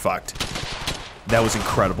pretty much fucked. That was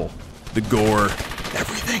incredible. The gore.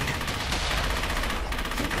 Everything.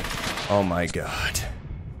 Oh my god.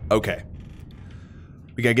 Okay.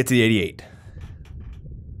 We gotta get to the 88.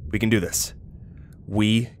 We can do this.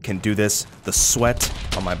 We can do this. The sweat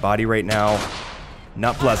on my body right now,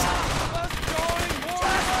 not pleasant.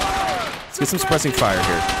 Let's get some suppressing fire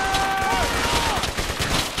here.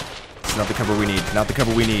 This is not the cover we need. Not the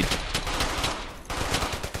cover we need.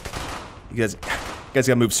 You guys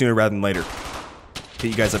gotta move sooner rather than later.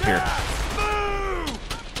 Get you guys up here.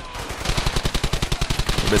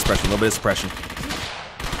 A little bit of suppression, a little bit of suppression.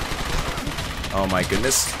 Oh my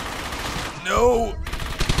goodness. No!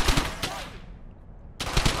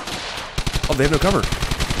 Oh, they have no cover.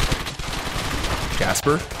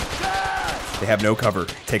 Jasper? They have no cover.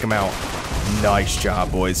 Take them out. Nice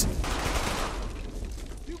job, boys.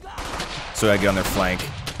 So I gotta get on their flank.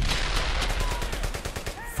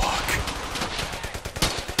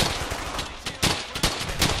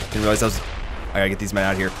 Didn't realize I gotta get these men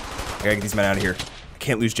out of here. I gotta get these men out of here. I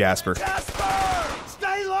can't lose Jasper. Jasper!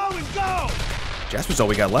 Stay low and go! Jasper's all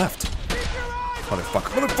we got left.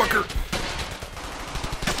 Motherfucker. Motherfucker!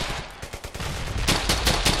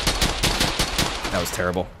 That was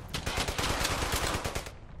terrible.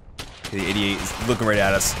 Okay, the 88 is looking right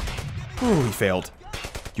at us. Ooh, he failed.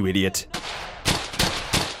 You idiot.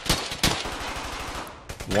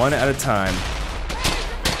 One at a time.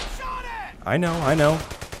 I know.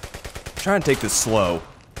 Trying to take this slow.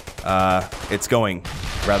 It's going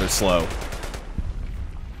rather slow.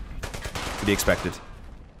 To be expected.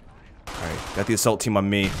 Alright, got the assault team on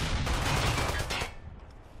me.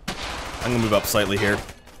 I'm gonna move up slightly here.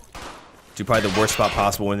 To probably the worst spot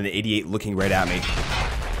possible with an 88 looking right at me.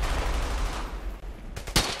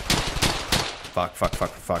 Fuck.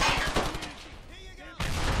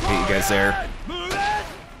 Hey, you guys there.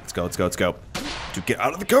 Let's go. Dude, get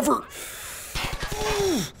out of the cover!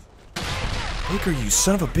 Baker, you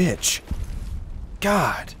son of a bitch.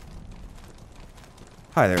 God.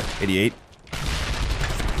 Hi there, 88.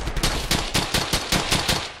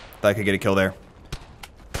 Thought I could get a kill there.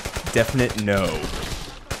 Definite no.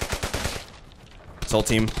 Assault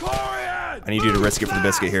team. I need you to risk it for the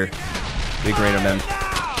biscuit here. Big rain on them.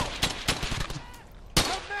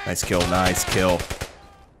 Nice kill, nice kill.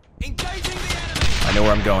 I know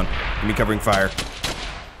where I'm going. Give me covering fire.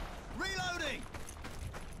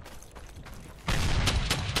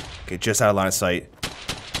 Okay, just out of line of sight.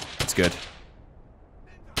 That's good.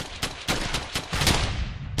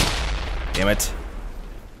 Damn it.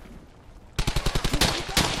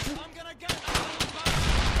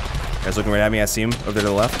 Guys looking right at me, I see him over there to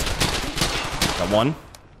the left. Got one.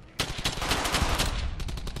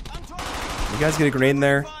 You guys get a grenade in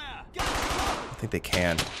there? I think they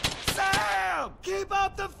can. Sam! Keep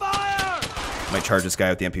up the fire! Might charge this guy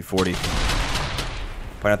with the MP40.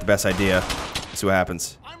 Probably not the best idea. Let's see what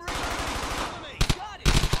happens.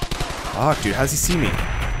 Fuck, dude, how does he see me?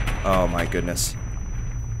 Oh my goodness.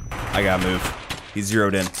 I gotta move. He's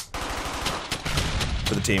zeroed in.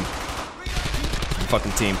 For the team. The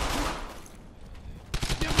fucking team.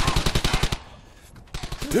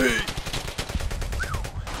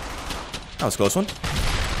 That was a close one.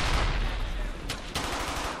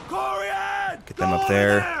 Get them up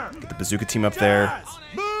there. Get the bazooka team up there.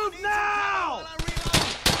 Move now!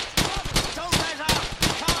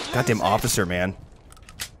 Goddamn officer, man.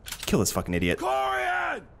 Kill this fucking idiot.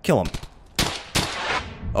 Kill him.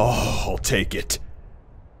 Oh, I'll take it.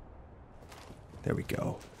 There we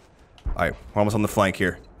go. Alright, we're almost on the flank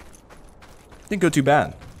here. Didn't go too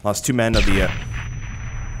bad. Lost 2 men of the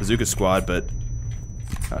bazooka squad, but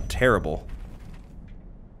not terrible.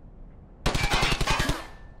 What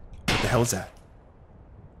the hell is that?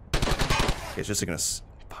 Okay, it's just gonna...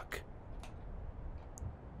 Fuck.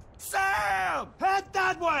 Sam! Head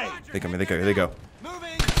that way! They go.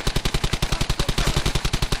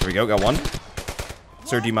 There we go, got one.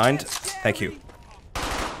 Sir, do you mind? Thank you.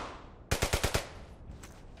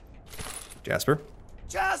 Jasper?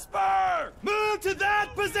 Jasper! Move to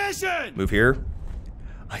that position! Move here.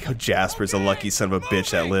 I like how Jasper's a lucky son of a bitch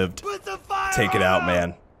that lived. Take it out,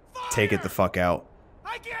 man. Take it the fuck out.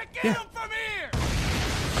 I can't get him from here!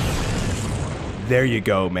 There you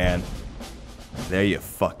go, man. There you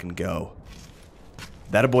fucking go.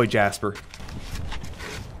 That a boy, Jasper.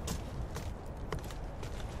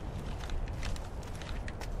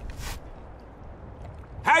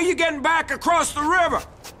 How you getting back across the river?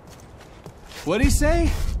 What'd he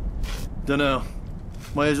say? Dunno.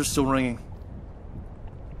 My ears are still ringing.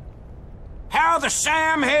 How the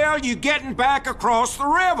Sam hell you getting back across the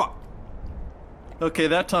river? Okay,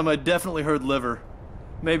 that time I definitely heard liver.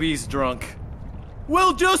 Maybe he's drunk.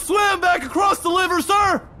 We'll just swim back across the river,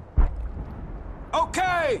 sir!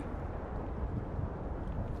 Okay!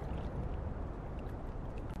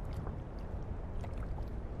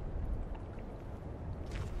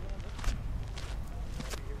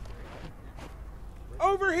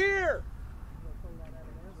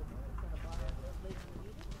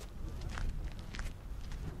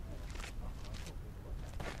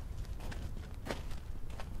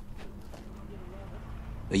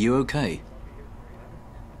 Are you okay?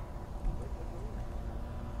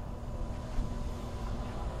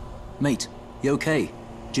 Mate, you okay?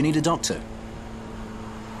 Do you need a doctor?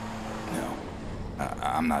 No.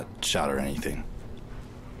 I'm not shot or anything.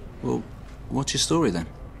 Well, what's your story then?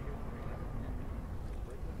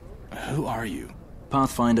 Who are you?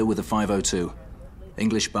 Pathfinder with a 502.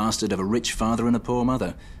 English bastard of a rich father and a poor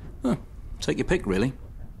mother. Huh, take your pick, really.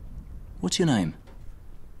 What's your name?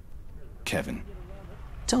 Kevin.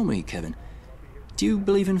 Tell me, Kevin, do you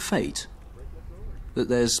believe in fate? That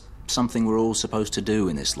there's something we're all supposed to do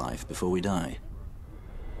in this life before we die?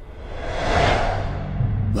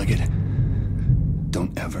 Leggett,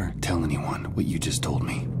 don't ever tell anyone what you just told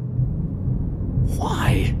me.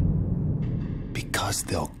 Why? Because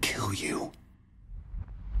they'll kill you.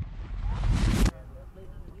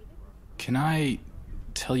 Can I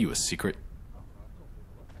tell you a secret?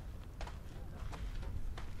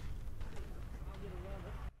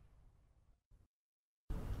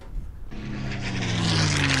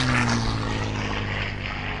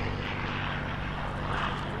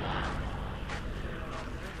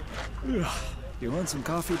 You want some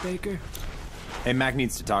coffee, Baker? Hey, Mac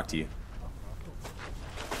needs to talk to you.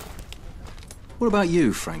 What about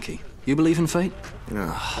you, Frankie? You believe in fate?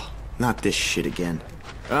 Ugh, not this shit again.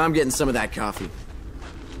 I'm getting some of that coffee.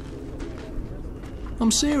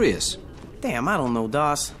 I'm serious. Damn, I don't know,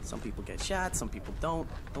 Doss. Some people get shot, some people don't.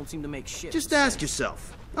 Don't seem to make shit. Just ask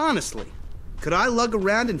yourself, honestly. Could I lug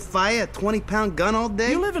around and fire a 20-pound gun all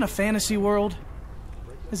day? You live in a fantasy world.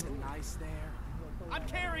 It's nice there. I'm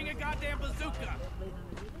carrying a goddamn bazooka.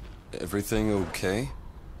 Everything okay?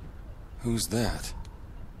 Who's that?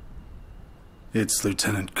 It's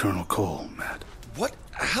Lieutenant Colonel Cole, Matt. What?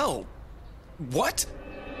 How? What?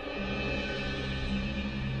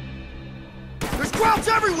 There's Krauts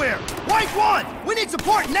everywhere! White one! We need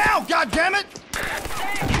support now, goddammit!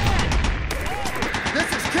 This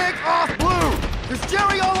is Kick Off Blue! There's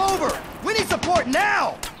Jerry all over! We need support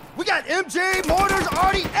now! We got MJ, Mortars,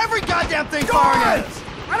 Artie, every goddamn thing firing at us!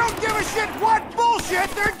 I don't give a shit what bullshit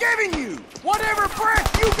they're giving you! Whatever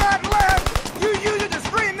breath you got left, you use it to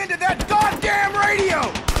scream into that goddamn radio!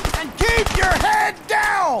 And keep your head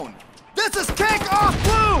down! This is Kick Off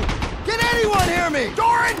Blue! Can anyone hear me?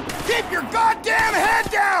 Doran, keep your goddamn head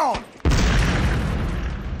down!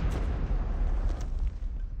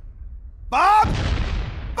 Bob?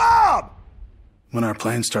 Bob! When our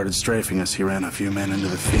plane started strafing us, he ran a few men into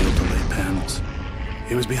the field to lay panels.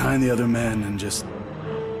 He was behind the other men and just...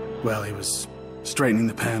 well, he was straightening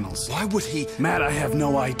the panels. Why would he... Matt, I have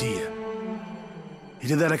no idea. He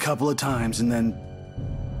did that a couple of times, and then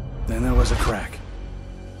there was a crack.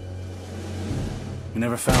 We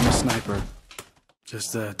never found the sniper.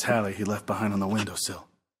 Just the tally he left behind on the windowsill.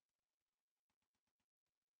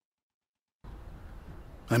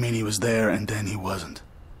 I mean, he was there, and then he wasn't.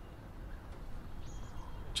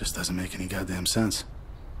 Just doesn't make any goddamn sense.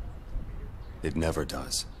 It never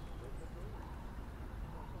does.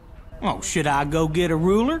 Oh, should I go get a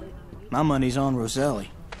ruler? My money's on Roselli.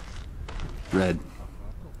 Red,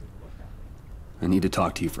 I need to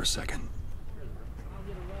talk to you for a second.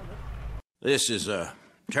 This is a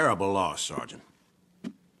terrible loss, Sergeant.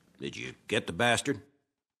 Did you get the bastard?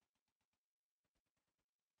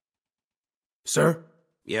 Sir?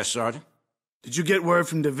 Yes, Sergeant? Did you get word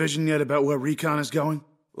from Division yet about where recon is going?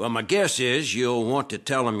 Well, my guess is you'll want to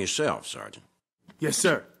tell them yourself, Sergeant. Yes,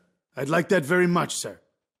 sir. I'd like that very much, sir.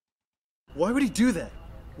 Why would he do that?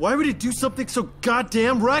 Why would he do something so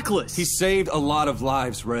goddamn reckless? He saved a lot of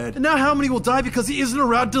lives, Red. And now how many will die because he isn't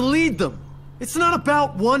around to lead them? It's not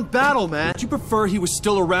about one battle, man. Would you prefer he was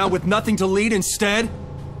still around with nothing to lead instead?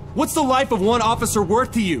 What's the life of one officer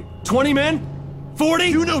worth to you? 20 men? 40?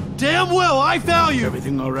 You know damn well I value...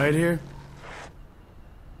 Everything all right here?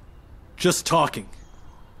 Just talking.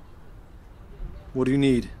 What do you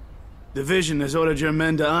need? Division has ordered your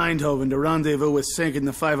men to Eindhoven to rendezvous with Sink in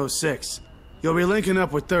the 506. You'll be linking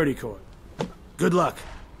up with 30 Corps. Good luck.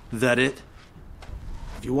 That it?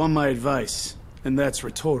 If you want my advice, and that's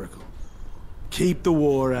rhetorical, keep the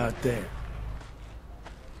war out there.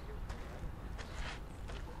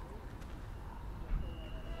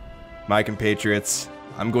 My compatriots,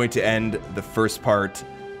 I'm going to end the first part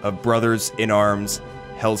of Brothers in Arms,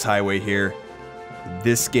 Hell's Highway here.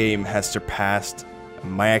 This game has surpassed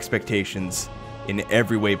my expectations in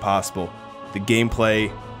every way possible. The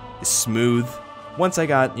gameplay is smooth. Once I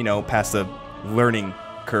got, past the learning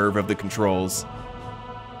curve of the controls.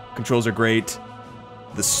 Controls are great.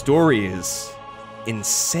 The story is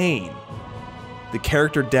insane. The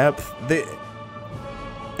character depth,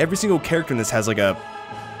 every single character in this has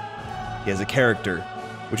he has a character.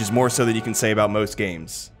 which is more so than you can say about most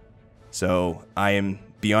games. So I am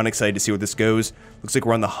beyond excited to see where this goes. Looks like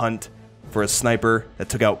we're on the hunt for a sniper that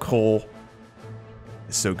took out Cole.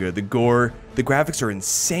 It's so good. The gore, the graphics are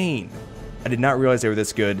insane. I did not realize they were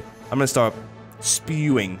this good. I'm gonna stop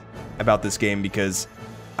spewing about this game because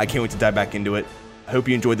I can't wait to dive back into it. I hope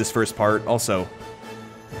you enjoyed this first part. Also,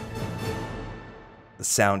 the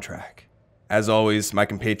soundtrack. As always, my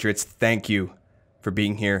compatriots, thank you for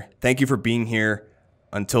being here. Thank you for being here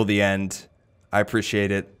until the end. I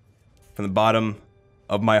appreciate it. From the bottom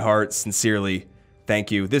of my heart, sincerely,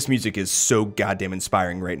 thank you. This music is so goddamn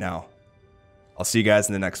inspiring right now. I'll see you guys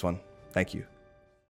in the next one. Thank you.